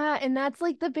 Yeah, and that's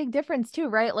like the big difference too,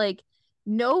 right? Like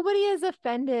nobody is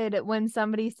offended when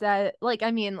somebody said like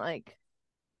I mean like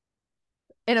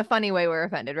in a funny way we're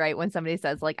offended, right? When somebody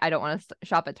says like I don't want to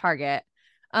shop at Target.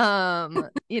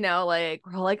 Like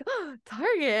we're like oh,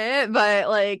 Target, but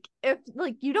like if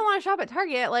like you don't want to shop at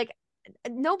Target, like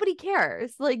nobody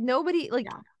cares. Like nobody like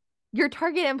Yeah. your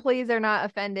Target employees are not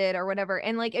offended or whatever.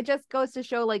 And like it just goes to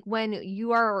show like when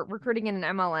you are recruiting in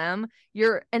an MLM,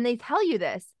 and they tell you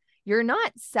this, you're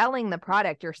not selling the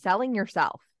product, you're selling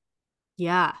yourself.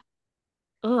 Yeah.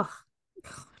 Ugh.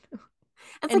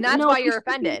 It's And like, that's no, why we you're should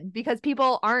be. offended because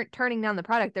people aren't turning down the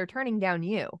product, they're turning down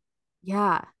you.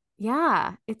 Yeah.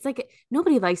 Yeah. It's like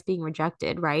nobody likes being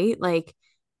rejected, right? Like,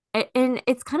 and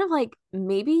it's kind of like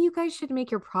maybe you guys should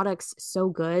make your products so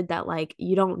good that like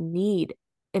you don't need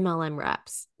MLM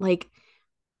reps. Like,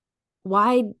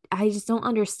 why? I just don't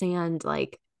understand,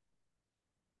 like,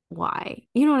 why.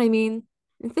 You know what I mean?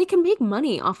 If they can make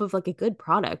money off of like a good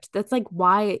product, that's like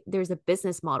why there's a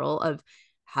business model of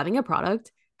having a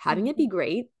product, having it be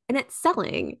great, and it's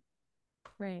selling.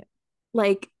 Right.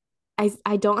 Like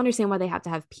I don't understand why they have to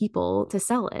have people to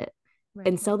sell it Right.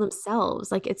 and sell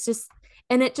themselves. Like it's just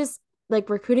and it just like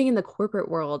recruiting in the corporate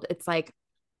world, it's like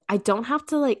I don't have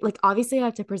to like obviously I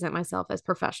have to present myself as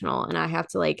professional and I have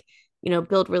to like,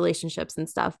 build relationships and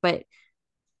stuff, but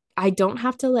I don't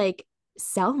have to like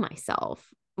sell myself.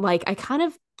 Like I kind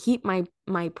of keep my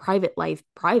private life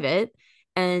private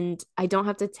and I don't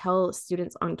have to tell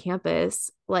students on campus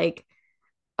like,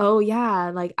 "Oh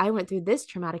yeah, like I went through this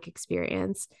traumatic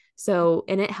experience. So,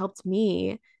 and it helped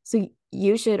me. So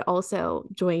you should also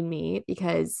join me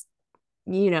because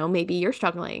maybe you're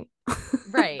struggling."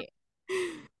 Right.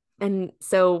 And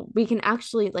so we can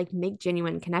actually like make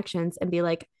genuine connections and be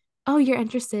like, "Oh, you're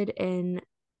interested in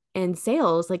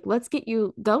sales. Like let's get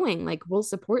you going. Like we'll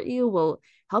support you, we'll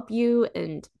help you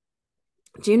and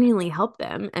genuinely help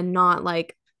them and not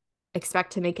like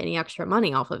expect to make any extra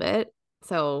money off of it."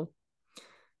 So,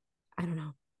 I don't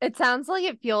know. It sounds like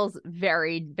it feels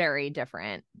very, very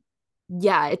different.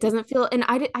 Yeah, it doesn't feel, and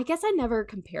I guess I never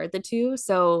compared the two,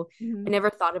 so I Mhm. never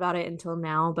thought about it until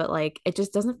now, but like it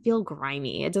just doesn't feel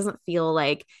grimy. It doesn't feel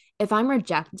like if I'm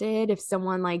rejected, if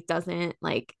someone like doesn't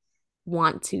like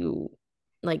want to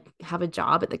like have a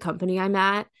job at the company I'm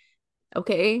at,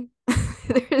 okay.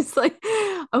 There's like,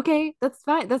 okay, that's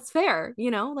fine. That's fair,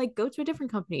 like go to a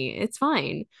different company. It's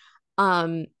fine.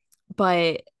 Um,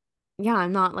 but yeah,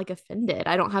 I'm not like offended.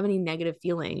 I don't have any negative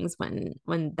feelings when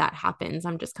that happens.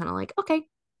 I'm just kind of like, okay,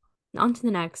 on to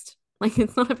the next. Like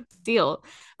it's not a big deal.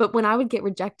 But when I would get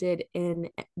rejected in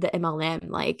the MLM,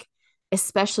 like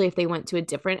especially if they went to a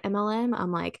different MLM,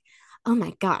 I'm like, oh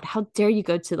my God, how dare you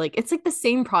go to like it's like the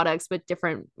same products but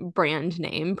different brand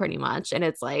name pretty much. And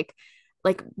it's like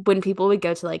when people would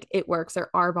go to like It Works or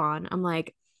Arbonne, I'm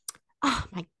like, oh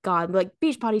my God, like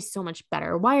Beachbody's so much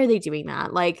better. Why are they doing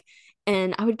that? Like,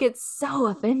 and I would get so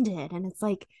offended. And it's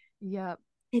like, Yep.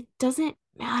 it doesn't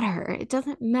matter. It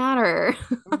doesn't matter.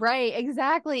 Right,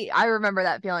 exactly. I remember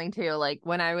that feeling too. Like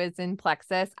when I was in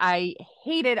Plexus, I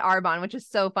hated Arbonne, which is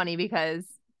so funny because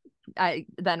I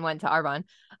then went to Arbonne.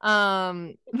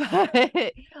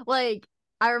 But like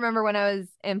I remember when I was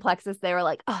in Plexus, they were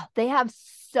like, "Oh, they have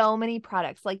so many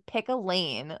products. Like pick a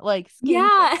lane, like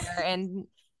Yeah. skincare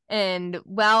and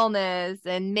wellness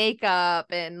and makeup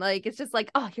and like it's just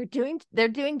like, oh, they're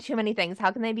doing too many things.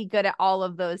 How can they be good at all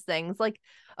of those things? Like,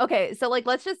 okay, so like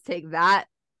let's just take that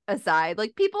aside.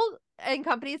 Like people and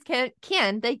companies they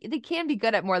can be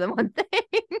good at more than one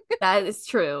thing. That is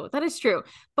true. That is true.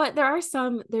 But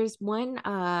there's one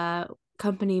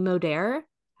company, Modere.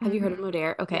 Have you heard of Mhm.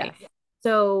 Modere? Okay. Yes.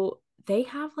 So they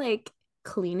have like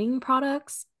cleaning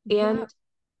products Yeah. and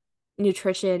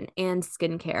nutrition and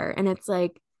skincare. And it's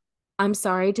like, I'm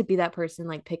sorry to be that person,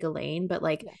 like pick a lane, but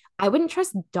like Yeah. I wouldn't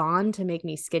trust Dawn to make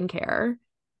me skincare.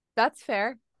 That's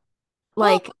fair.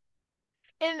 Well, Like,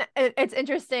 and it's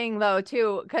interesting though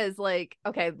too, because like,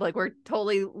 okay, like we're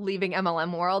totally leaving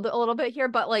MLM world a little bit here,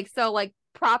 but like, so like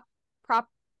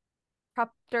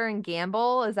Procter and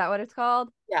Gamble, is that what it's called?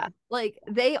 Yeah. Like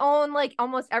they own like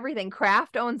almost everything.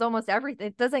 Kraft owns almost everything.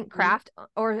 It doesn't Kraft,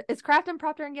 or is Kraft and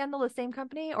Procter and Gamble the same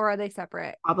company, or are they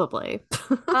separate? Probably.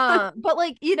 But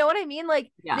like, you know what I mean?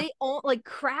 Like Yeah. they own, like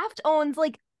Kraft owns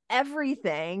like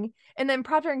everything, and then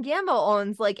Procter and Gamble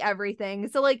owns like everything.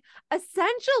 So like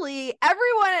essentially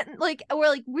everyone, like we're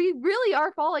like, we really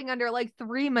are falling under like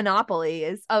three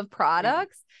monopolies of Yeah.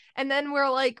 products. And then we're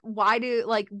like, why do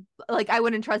like I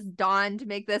wouldn't trust Dawn to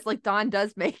make this. Like Dawn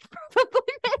does make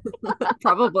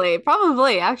probably.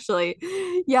 Probably actually.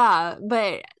 Yeah,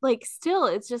 but like still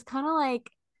it's just kind of like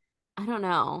I don't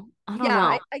know. I don't Yeah,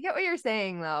 know. I get what you're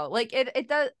saying though. Like it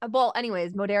does well,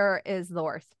 anyways, Modera is the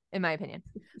worst, in my opinion.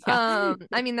 Yeah.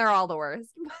 I mean they're all the worst.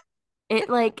 It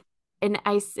like and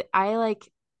I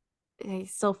like I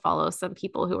still follow some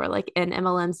people who are like in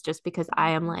MLMs just because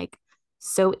I am like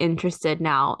so interested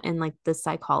now in like the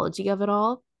psychology of it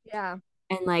all. Yeah.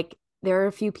 And like there are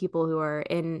a few people who are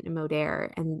in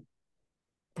Modere and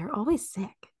they're always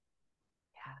sick.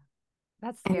 Yeah.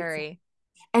 That's And it's scary.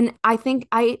 and I think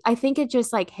it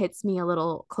just like hits me a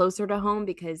little closer to home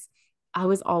because I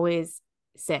was always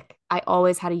sick. I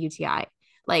always had a UTI.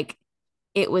 Like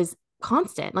it was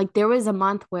constant. Like there was a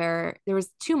month where there was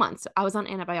 2 months I was on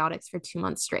antibiotics for 2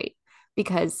 months straight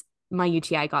because my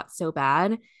UTI got so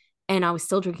bad and I was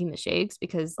still drinking the shakes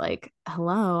because like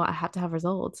hello, I have to have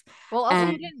results. Well, also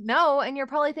And you didn't know, and you're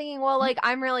probably thinking, well, like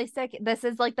I'm really sick. This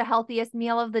is like the healthiest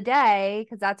meal of the day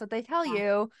because that's what they tell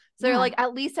you. So you're yeah. like,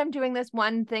 at least I'm doing this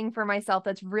one thing for myself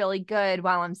that's really good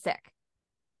while I'm sick.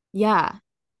 Yeah.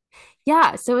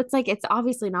 Yeah. So it's like it's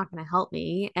obviously not going to help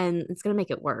me and it's going to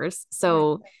make it worse. Right.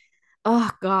 So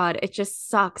oh God, it just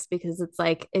sucks because it's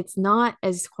like it's not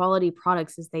as quality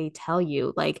products as they tell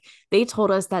you. Like they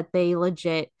told us that they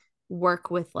legit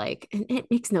work with like, and it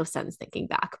makes no sense thinking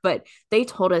back, but they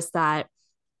told us that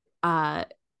uh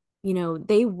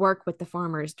they work with the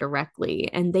farmers directly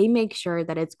and they make sure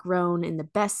that it's grown in the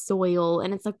best soil.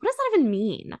 And it's like, what does that even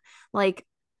mean? Like,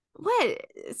 what?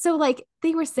 So, like,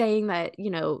 they were saying that,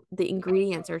 the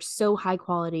ingredients are so high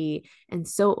quality and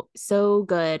so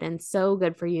good and so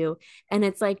good for you. And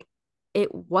it's like,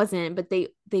 it wasn't, but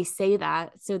they say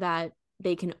that so that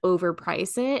they can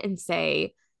overprice it and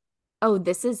say, oh,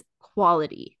 this is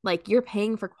quality. Like, you're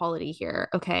paying for quality here.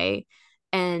 Okay.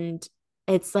 And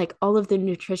it's like all of the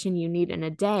nutrition you need in a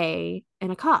day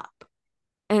in a cup.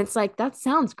 And it's like, that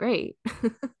sounds great.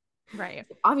 Right.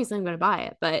 Obviously, I'm going to buy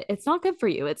it, but it's not good for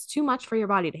you. It's too much for your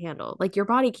body to handle. Like, your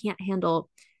body can't handle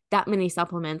that many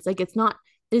supplements. Like, it's not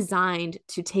designed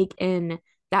to take in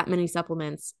that many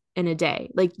supplements in a day.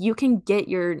 Like, you can get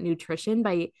your nutrition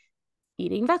by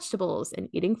eating vegetables and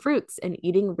eating fruits and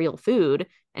eating real food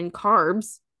and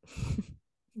carbs.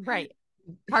 Right.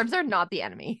 Carbs are not the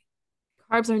enemy.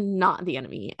 Carbs are not the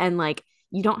enemy. And like,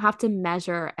 you don't have to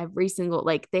measure every single,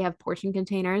 like, they have portion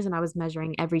containers, and I was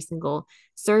measuring every single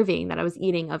serving that I was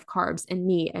eating of carbs and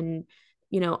meat and,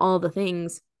 all the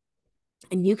things.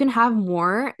 And you can have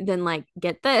more than, like,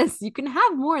 get this, you can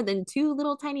have more than 2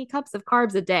 little tiny cups of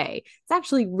carbs a day. It's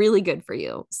actually really good for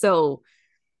you. So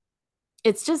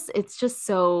it's just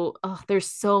so, there's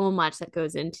so much that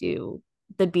goes into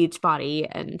the Beachbody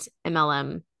and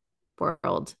MLM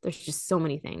world. There's just so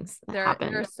many things that There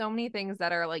happen. are so many things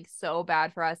that are like so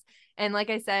bad for us. And like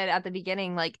I said at the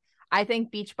beginning, like I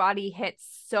think Beachbody hits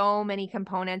so many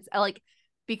components, like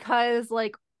because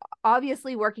like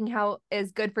obviously working out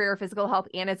is good for your physical health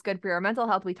and it's good for your mental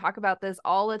health. We talk about this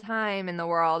all the time in the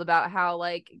world about how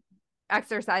like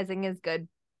exercising is good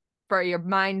for your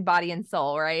mind, body, and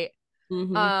soul, right?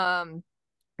 Mm-hmm. Um,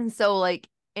 and so like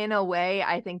in a way,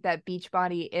 I think that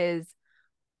Beachbody is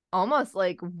almost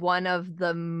like one of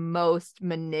the most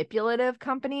manipulative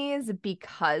companies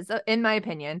because of, in my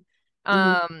opinion,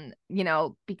 Mm-hmm.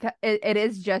 because it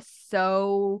is just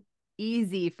so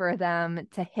easy for them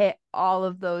to hit all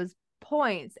of those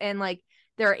points, and like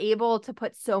they're able to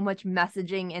put so much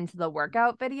messaging into the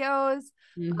workout videos.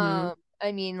 Mm-hmm.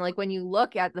 I mean, like when you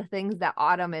look at the things that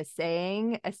Autumn is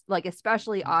saying, like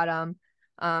especially Autumn,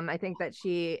 I think that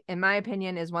she, in my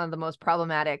opinion, is one of the most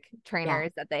problematic Yeah.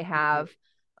 trainers that they have.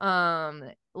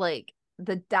 Like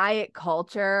the diet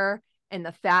culture and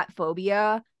the fat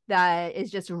phobia that is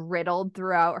just riddled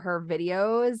throughout her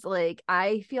videos. Like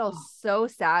I feel so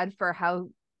sad for how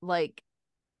like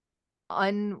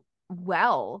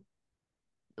unwell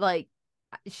like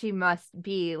she must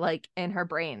be like in her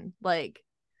brain. Like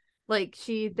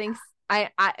she thinks I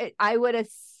would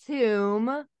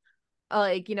assume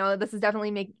like this is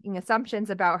definitely making assumptions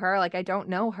about her. Like I don't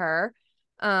know her.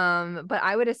 But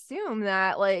I would assume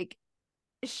that like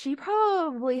she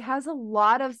probably has a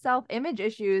lot of self-image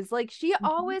issues. Like she Mhm.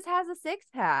 always has a six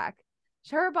pack.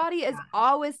 Her body is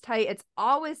always tight. It's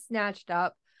always snatched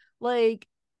up. Like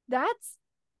that's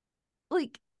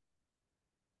like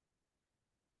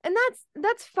and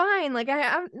that's fine. Like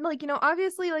I'm like,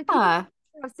 obviously like people Yeah.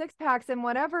 have six packs and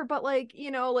whatever, but like,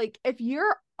 like if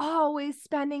you're always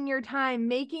spending your time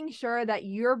making sure that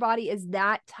your body is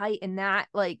that tight and that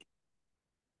like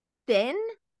thin,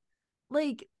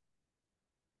 like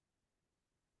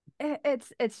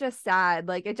it's just sad.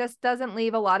 Like it just doesn't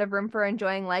leave a lot of room for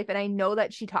enjoying life. And I know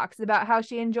that she talks about how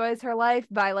she enjoys her life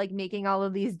by like making all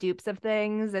of these dupes of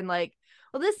things and like,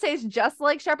 well, this tastes just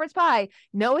like shepherd's pie.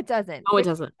 No, it doesn't. No, it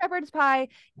doesn't. Shepherd's pie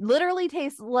literally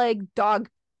tastes like dog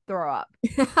throw up.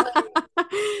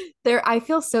 There, I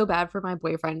feel so bad for my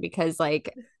boyfriend because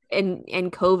like in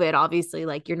COVID, obviously,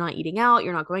 like you're not eating out,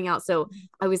 you're not going out. So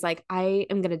I was like, I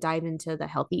am gonna dive into the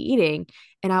healthy eating,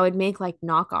 and I would make like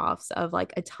knockoffs of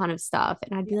like a ton of stuff,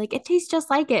 and I'd be like, it tastes just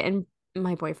like it, and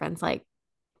my boyfriend's like,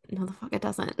 no, the fuck it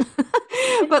doesn't.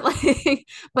 And but like,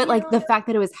 but you like know, the fact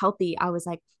that it was healthy, I was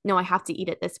like, no, I have to eat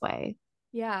it this way.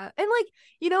 yeah. And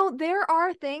like, there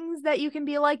are things that you can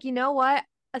be like, you know what?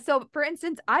 So for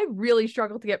instance, I really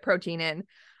struggle to get protein in.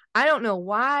 I don't know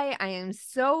why. I am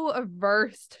so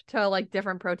averse to like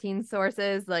different protein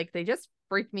sources. Like they just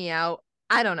freak me out.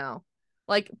 I don't know.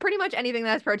 Like pretty much anything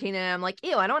that has protein in it, I'm like,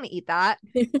 ew, I don't want to eat that.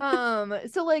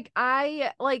 So like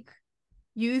I like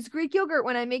use Greek yogurt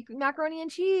when I make macaroni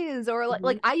and cheese, or like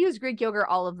Mhm. I use Greek yogurt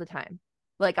all of the time.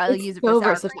 Like I'll It's use it for so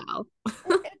sour cream. versatile.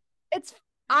 It's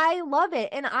I love it,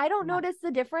 and I don't Yeah. notice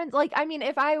the difference. Like I mean,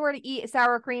 if I were to eat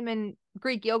sour cream and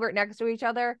Greek yogurt next to each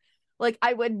other, like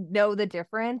I would know the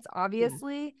difference, Yeah.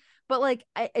 obviously, but like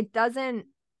it doesn't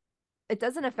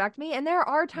affect me. And there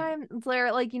are times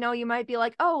where like, you might be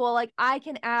like, oh, well, like I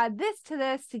can add this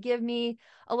to give me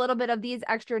a little bit of these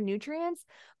extra nutrients.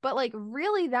 But like,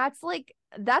 really, that's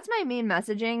my main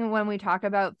messaging when we talk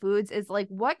about foods is like,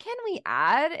 what can we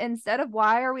add instead of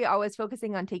why are we always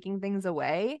focusing on taking things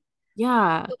away?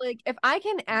 Yeah. So, like, if I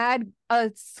can add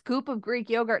a scoop of Greek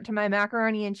yogurt to my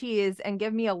macaroni and cheese and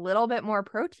give me a little bit more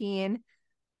protein,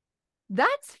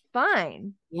 that's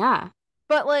fine. Yeah.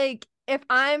 But like if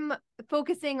I'm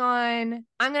focusing on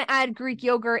I'm gonna add Greek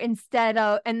yogurt instead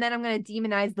of and then I'm gonna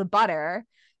demonize the butter.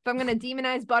 If I'm gonna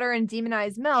demonize butter and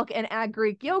demonize milk and add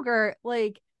Greek yogurt,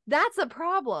 like that's a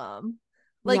problem.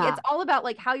 Like Yeah. it's all about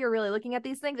like how you're really looking at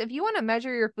these things. If you want to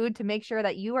measure your food to make sure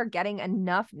that you are getting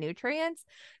enough nutrients,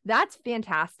 that's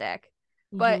fantastic.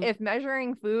 But Hmm. if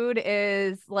measuring food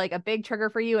is like a big trigger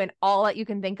for you and all that you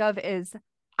can think of is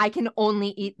I can only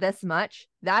eat this much,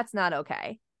 that's not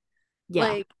okay. Yeah.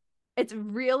 Like it's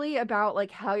really about like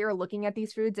how you're looking at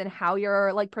these foods and how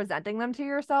you're like presenting them to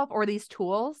yourself or these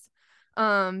tools.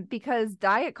 Because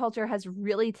diet culture has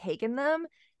really taken them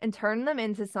and turned them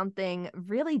into something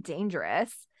really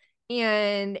dangerous.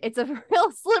 And it's a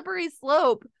real slippery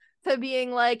slope to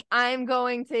being like, I'm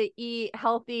going to eat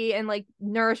healthy and like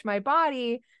nourish my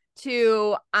body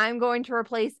to I'm going to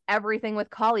replace everything with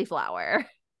cauliflower.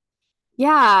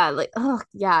 Yeah. Like, oh,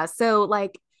 yeah. So,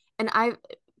 like, and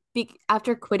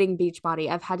after quitting Beachbody,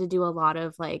 I've had to do a lot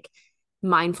of like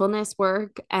mindfulness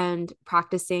work and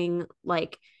practicing,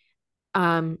 like,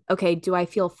 okay, do I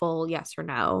feel full? Yes or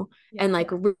no? And Yeah. like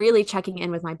really checking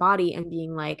in with my body and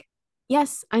being like,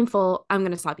 yes, I'm full. I'm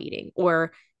going to stop eating.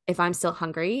 Or if I'm still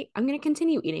hungry, I'm going to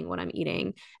continue eating what I'm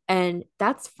eating. And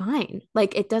that's fine.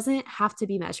 Like, it doesn't have to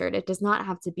be measured, it does not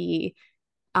have to be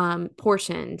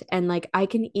portioned. And like, I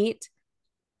can eat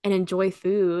and enjoy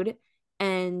food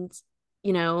and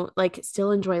like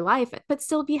still enjoy life but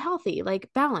still be healthy, like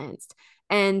balanced.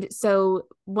 And so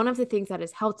one of the things that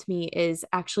has helped me is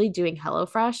actually doing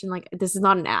HelloFresh, and like this is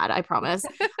not an ad, I promise.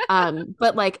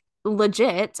 But like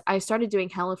legit I started doing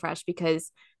HelloFresh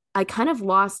because I kind of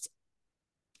lost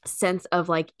sense of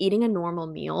like eating a normal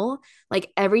meal.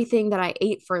 Like everything that I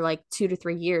ate for like 2 to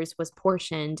 3 years was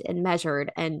portioned and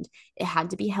measured, and it had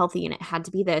to be healthy, and it had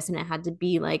to be this, and it had to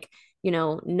be like,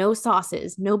 no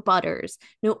sauces, no butters,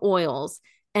 no oils.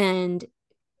 And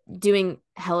doing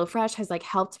HelloFresh has like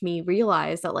helped me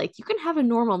realize that like you can have a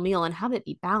normal meal and have it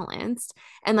be balanced.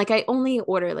 And like I only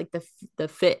order like the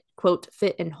fit, quote,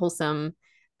 fit and wholesome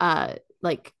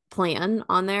like plan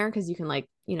on there, because you can like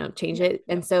change Yeah. it.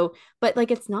 And so, but like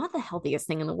it's not the healthiest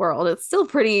thing in the world, it's still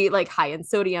pretty like high in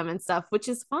sodium and stuff, which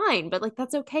is fine, but like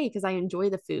that's okay because I enjoy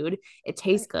the food, it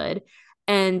tastes Right. good.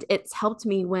 And it's helped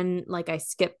me when like I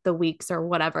skip the weeks or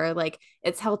whatever, like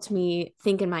it's helped me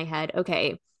think in my head,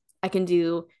 okay, I can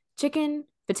do chicken,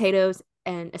 potatoes,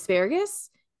 and asparagus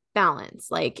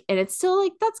balance, like, and it's still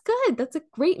like that's good, that's a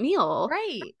great meal.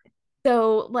 Right.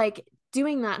 So like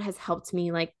doing that has helped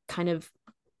me like kind of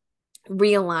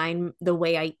realign the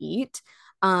way I eat.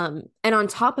 And on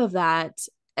top of that,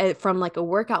 from like a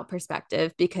workout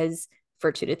perspective, because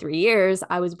for 2 to 3 years,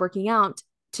 I was working out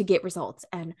to get results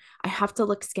and I have to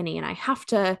look skinny and I have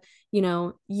to,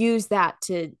 use that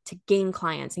to gain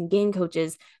clients and gain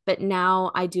coaches. But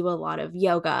now I do a lot of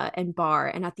yoga and bar.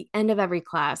 And at the end of every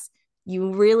class,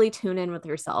 you really tune in with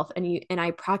yourself and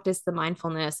I practice the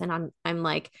mindfulness and I'm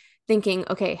like thinking,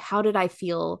 okay, how did I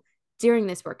feel during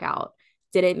this workout?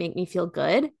 Did it make me feel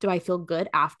good? Do I feel good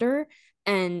after?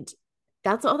 And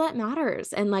that's all that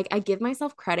matters. And like I give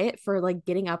myself credit for like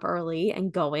getting up early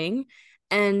and going.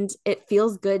 And it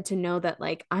feels good to know that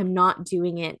like I'm not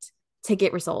doing it to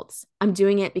get results. I'm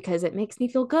doing it because it makes me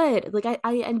feel good. Like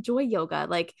I enjoy yoga.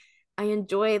 Like I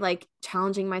enjoy like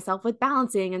challenging myself with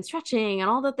balancing and stretching and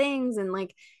all the things. And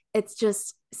like it's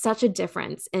just such a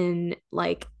difference in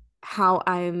like how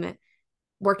I'm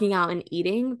working out and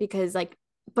eating because like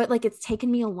but like it's taken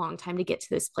me a long time to get to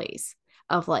this place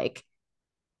of like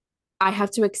I have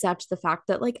to accept the fact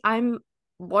that like I'm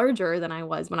larger than I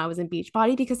was when I was in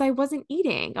Beachbody because I wasn't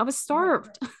eating. I was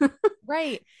starved.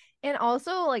 Right. And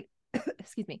also like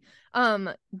excuse me.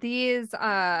 These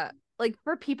like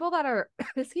for people that are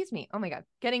excuse me, oh my God,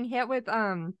 getting hit with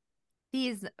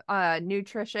these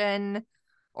nutrition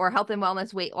or health and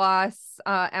wellness weight loss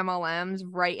MLMs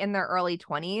right in their early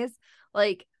 20s,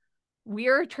 like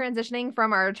we're transitioning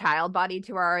from our child body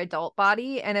to our adult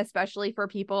body. And especially for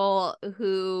people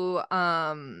who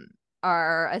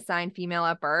are assigned female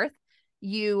at birth,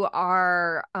 you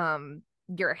are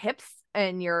your hips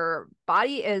and your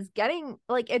body is getting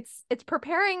like it's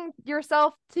preparing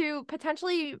yourself to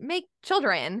potentially make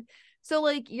children. So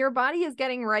like your body is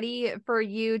getting ready for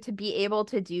you to be able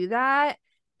to do that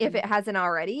if it hasn't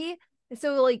already.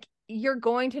 So like you're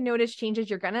going to notice changes.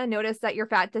 You're going to notice that your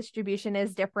fat distribution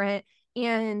is different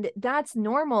and that's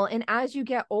normal. And as you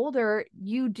get older,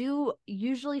 you do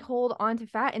usually hold on to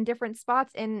fat in different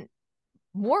spots and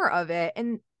more of it.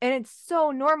 And it's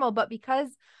so normal, but because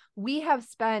we have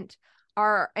spent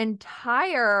our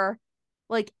entire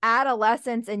like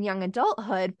adolescence and young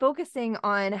adulthood focusing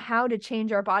on how to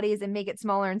change our bodies and make it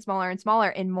smaller and smaller and smaller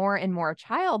and more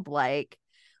childlike,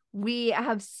 we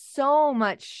have so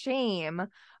much shame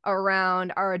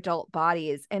around our adult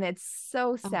bodies and it's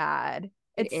so sad.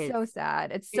 It's so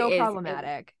sad. It's so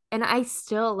problematic. And I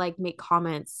still like make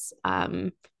comments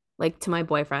like to my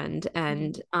boyfriend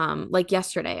and like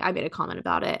yesterday I made a comment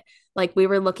about it. Like we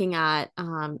were looking at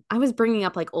I was bringing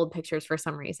up like old pictures for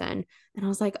some reason and I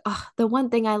was like, "Oh, the one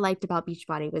thing I liked about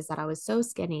Beachbody was that I was so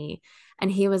skinny."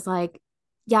 And he was like,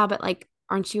 "Yeah, but like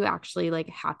aren't you actually like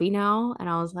happy now?" And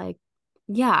I was like,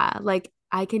 "Yeah, like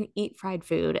I can eat fried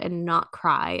food and not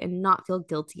cry and not feel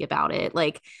guilty about it."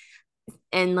 Like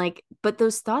and like but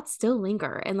those thoughts still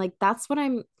linger and like that's what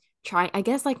I'm trying. I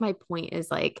guess like my point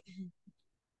is like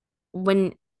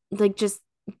when like just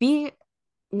be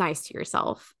nice to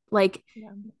yourself. Like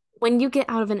when you get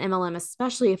out of an MLM,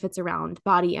 especially if it's around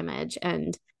body image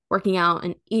and working out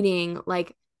and eating,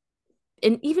 like,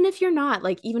 and even if you're not,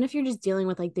 like, even if you're just dealing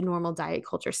with like the normal diet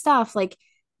culture stuff, like,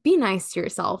 be nice to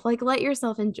yourself. Like, let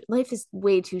yourself enjoy. Life is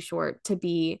way too short to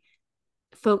be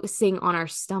focusing on our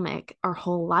stomach our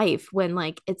whole life when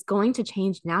like it's going to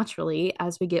change naturally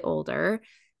as we get older.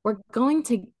 Our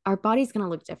body's gonna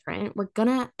look different.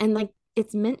 And like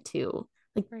it's meant to,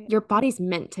 like your body's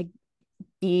meant to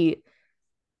be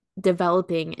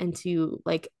developing into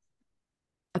like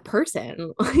a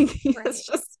person. Like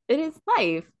it is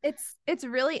life. It's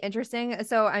really interesting.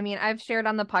 So I mean, I've shared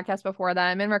on the podcast before that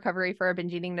I'm in recovery for a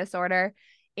binge eating disorder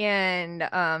and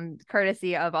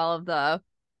courtesy of all of the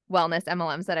wellness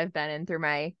MLMs that I've been in through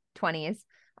my 20s.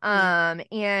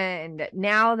 And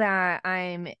now that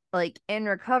I'm like in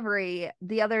recovery,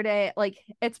 the other day, like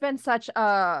it's been such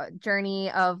a journey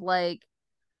of like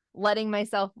letting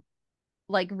myself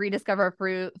like rediscover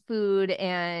food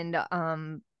and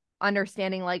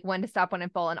understanding like when to stop, when to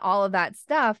full and all of that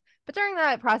stuff. But during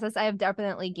that process, I have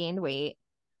definitely gained weight.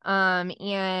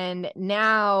 And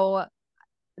now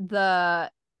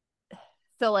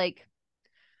so like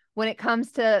when it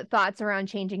comes to thoughts around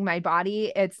changing my body,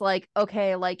 it's like,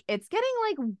 okay, like it's getting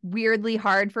like weirdly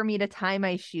hard for me to tie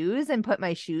my shoes and put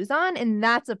my shoes on. And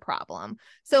that's a problem.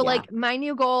 So like my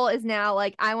new goal is now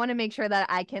like, I want to make sure that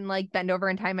I can like bend over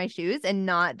and tie my shoes and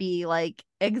not be like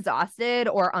exhausted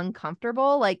or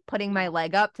uncomfortable, like putting my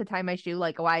leg up to tie my shoe.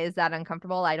 Like, why is that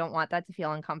uncomfortable? I don't want that to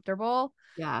feel uncomfortable.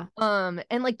 Yeah. And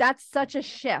like, that's such a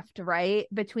shift, right?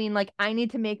 Between like, I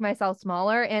need to make myself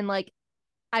smaller and like,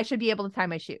 I should be able to tie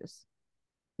my shoes.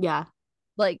 Yeah.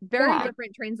 Like very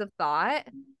different trains of thought.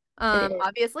 It is.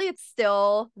 Obviously it's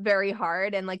still very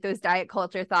hard and like those diet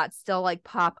culture thoughts still like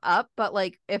pop up, but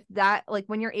like if that, like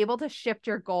when you're able to shift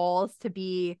your goals to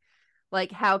be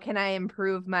like, how can I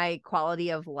improve my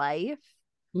quality of life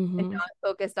and Mhm. not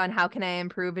focused on how can I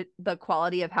improve the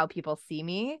quality of how people see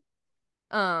me,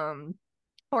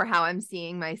 or how I'm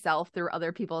seeing myself through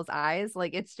other people's eyes,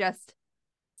 like it's just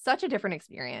such a different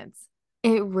experience.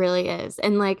 It really is.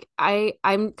 And like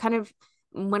I'm kind of,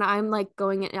 when I'm like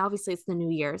going in, obviously it's the new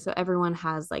year, so everyone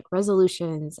has like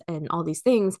resolutions and all these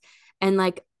things. And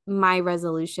like my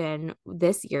resolution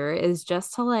this year is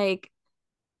just to like,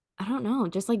 I don't know,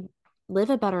 just like live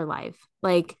a better life.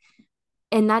 Like,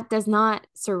 and that does not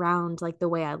surround like the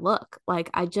way I look. Like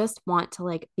I just want to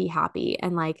like be happy,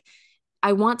 and like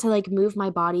I want to like move my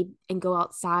body and go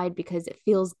outside because it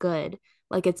feels good.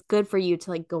 Like it's good for you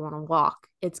to like go on a walk.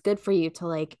 It's good for you to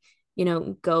like,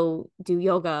 go do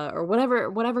yoga or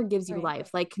whatever gives you Right. life.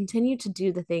 Like continue to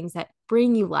do the things that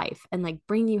bring you life and like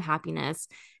bring you happiness,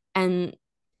 and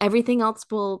everything else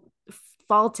will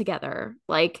fall together.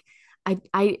 Like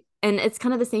I and it's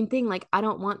kind of the same thing. Like I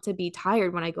don't want to be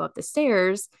tired when I go up the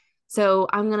stairs. So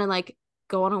I'm gonna like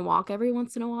go on a walk every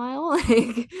once in a while,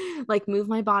 like move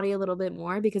my body a little bit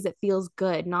more because it feels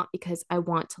good, not because I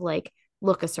want to like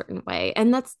look a certain way.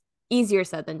 And that's easier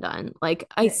said than done. Like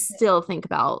I Right. still think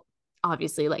about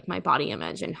obviously like my body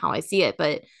image and how I see it,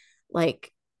 but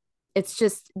like it's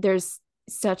just there's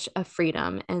such a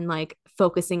freedom and like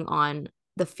focusing on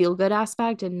the feel good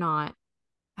aspect and not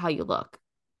how you look.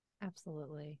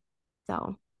 Absolutely.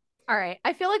 So All right.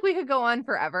 I feel like we could go on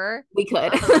forever. we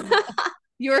could. Um,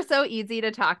 you are so easy to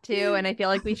talk to, and I feel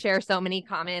like we share so many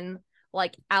common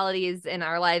like alities in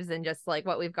our lives and just like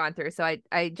what we've gone through. So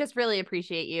I just really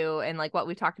appreciate you and like what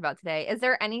we talked about today. Is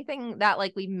there anything that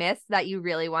like we missed that you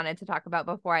really wanted to talk about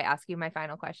before I ask you my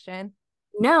final question?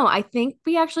 No, I think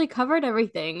we actually covered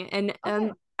everything, and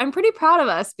Okay. I'm pretty proud of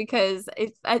us because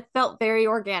it felt very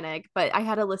organic, but I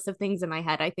had a list of things in my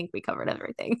head. I think we covered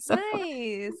everything. So, Nice.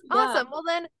 yeah. Awesome. Well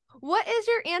then, what is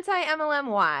your anti-MLM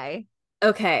why?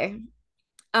 Okay.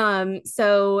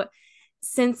 So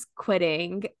since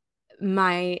quitting,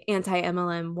 my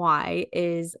anti-MLM why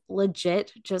is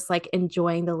legit just like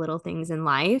enjoying the little things in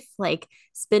life, like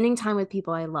spending time with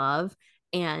people I love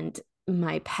and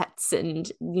my pets,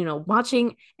 and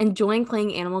enjoying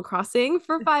playing Animal Crossing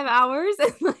for 5 hours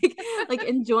and like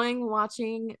enjoying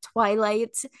watching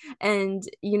Twilight, and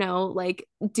like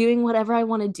doing whatever I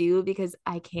want to do because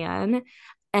I can,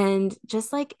 and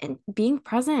just like being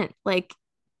present. Like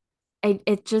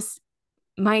it just,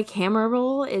 my camera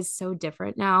roll is so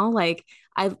different now. Like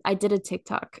I did a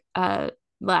TikTok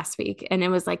last week, and it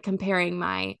was like comparing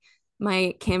my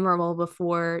camera roll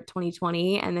before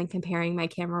 2020 and then comparing my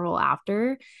camera roll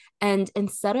after. And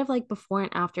instead of like before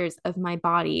and afters of my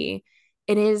body,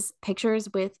 it is pictures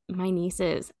with my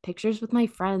nieces, pictures with my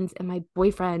friends and my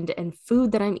boyfriend, and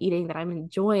food that I'm eating that I'm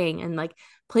enjoying, and like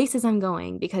places I'm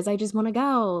going because I just want to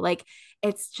go. Like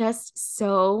it's just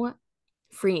so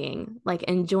freeing, like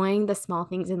enjoying the small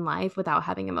things in life without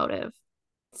having a motive.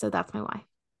 So that's my why.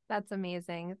 That's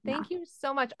amazing. Yeah. Thank you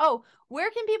so much. Oh, where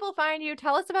can people find you?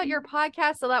 Tell us about your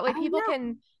podcast so that way Oh, people yeah.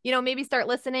 can, maybe start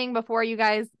listening before you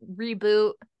guys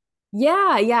reboot.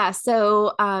 Yeah.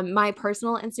 So my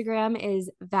personal Instagram is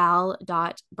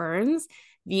val.burns,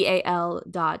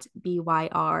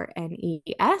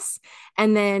 VAL.BYRNES.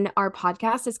 And then our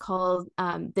podcast is called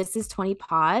This is 20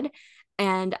 Pod.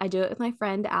 And I do it with my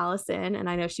friend Allison. And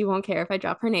I know she won't care if I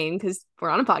drop her name because we're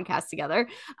on a podcast together.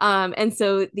 And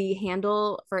so the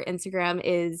handle for Instagram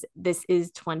is This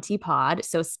is 20 Pod.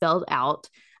 So spelled out.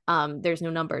 There's no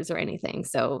numbers or anything.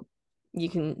 So you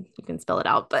can spell it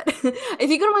out, but if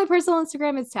you go to my personal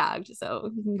Instagram, it's tagged, so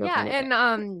you can go Yeah, find it and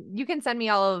there. you can send me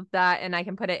all of that and I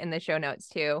can put it in the show notes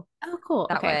too. Oh, cool.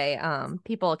 That Okay. way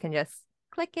people can just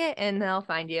click it and they'll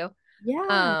find you.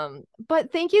 Yeah.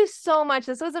 But thank you so much.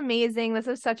 This was amazing. This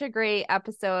was such a great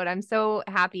episode. I'm so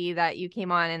happy that you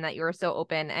came on and that you were so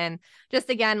open. And just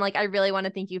again, like I really want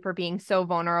to thank you for being so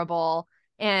vulnerable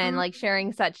and Um, like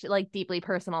sharing such like deeply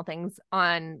personal things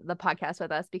on the podcast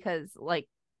with us, because like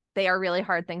they are really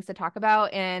hard things to talk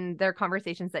about and they're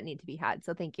conversations that need to be had.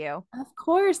 So thank you. of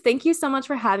course. Thank you so much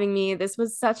for having me. This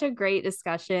was such a great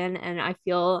discussion, and I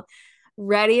feel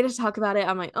ready to talk about it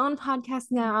on my own podcast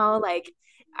now. Like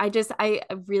I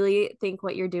really think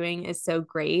what you're doing is so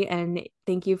great, and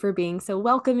thank you for being so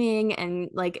welcoming, and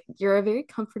like you're a very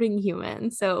comforting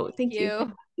human. So Thank thank you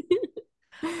for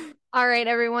you. All right,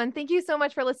 everyone. Thank you so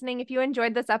much for listening. If you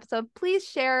enjoyed this episode, please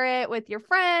share it with your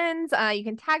friends. You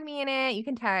can tag me in it. You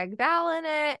can tag Val in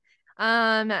it.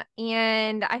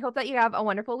 And I hope that you have a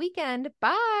wonderful weekend.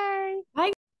 Bye.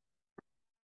 Bye.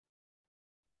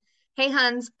 Hey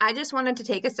Huns, I just wanted to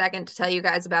take a second to tell you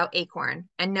guys about Acorn.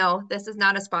 And no, this is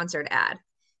not a sponsored ad.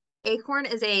 Acorn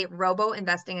is a robo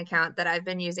investing account that I've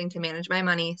been using to manage my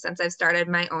money since I've started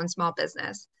my own small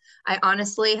business. I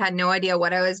honestly had no idea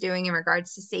what I was doing in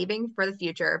regards to saving for the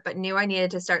future, but knew I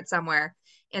needed to start somewhere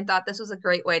and thought this was a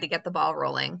great way to get the ball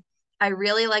rolling. I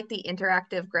really like the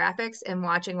interactive graphics and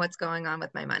watching what's going on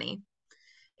with my money.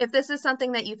 If this is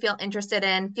something that you feel interested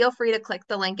in, feel free to click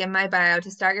the link in my bio to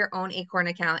start your own Acorn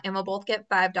account, and we'll both get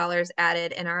 $5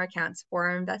 added in our accounts for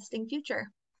our investing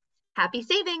future. Happy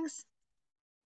savings!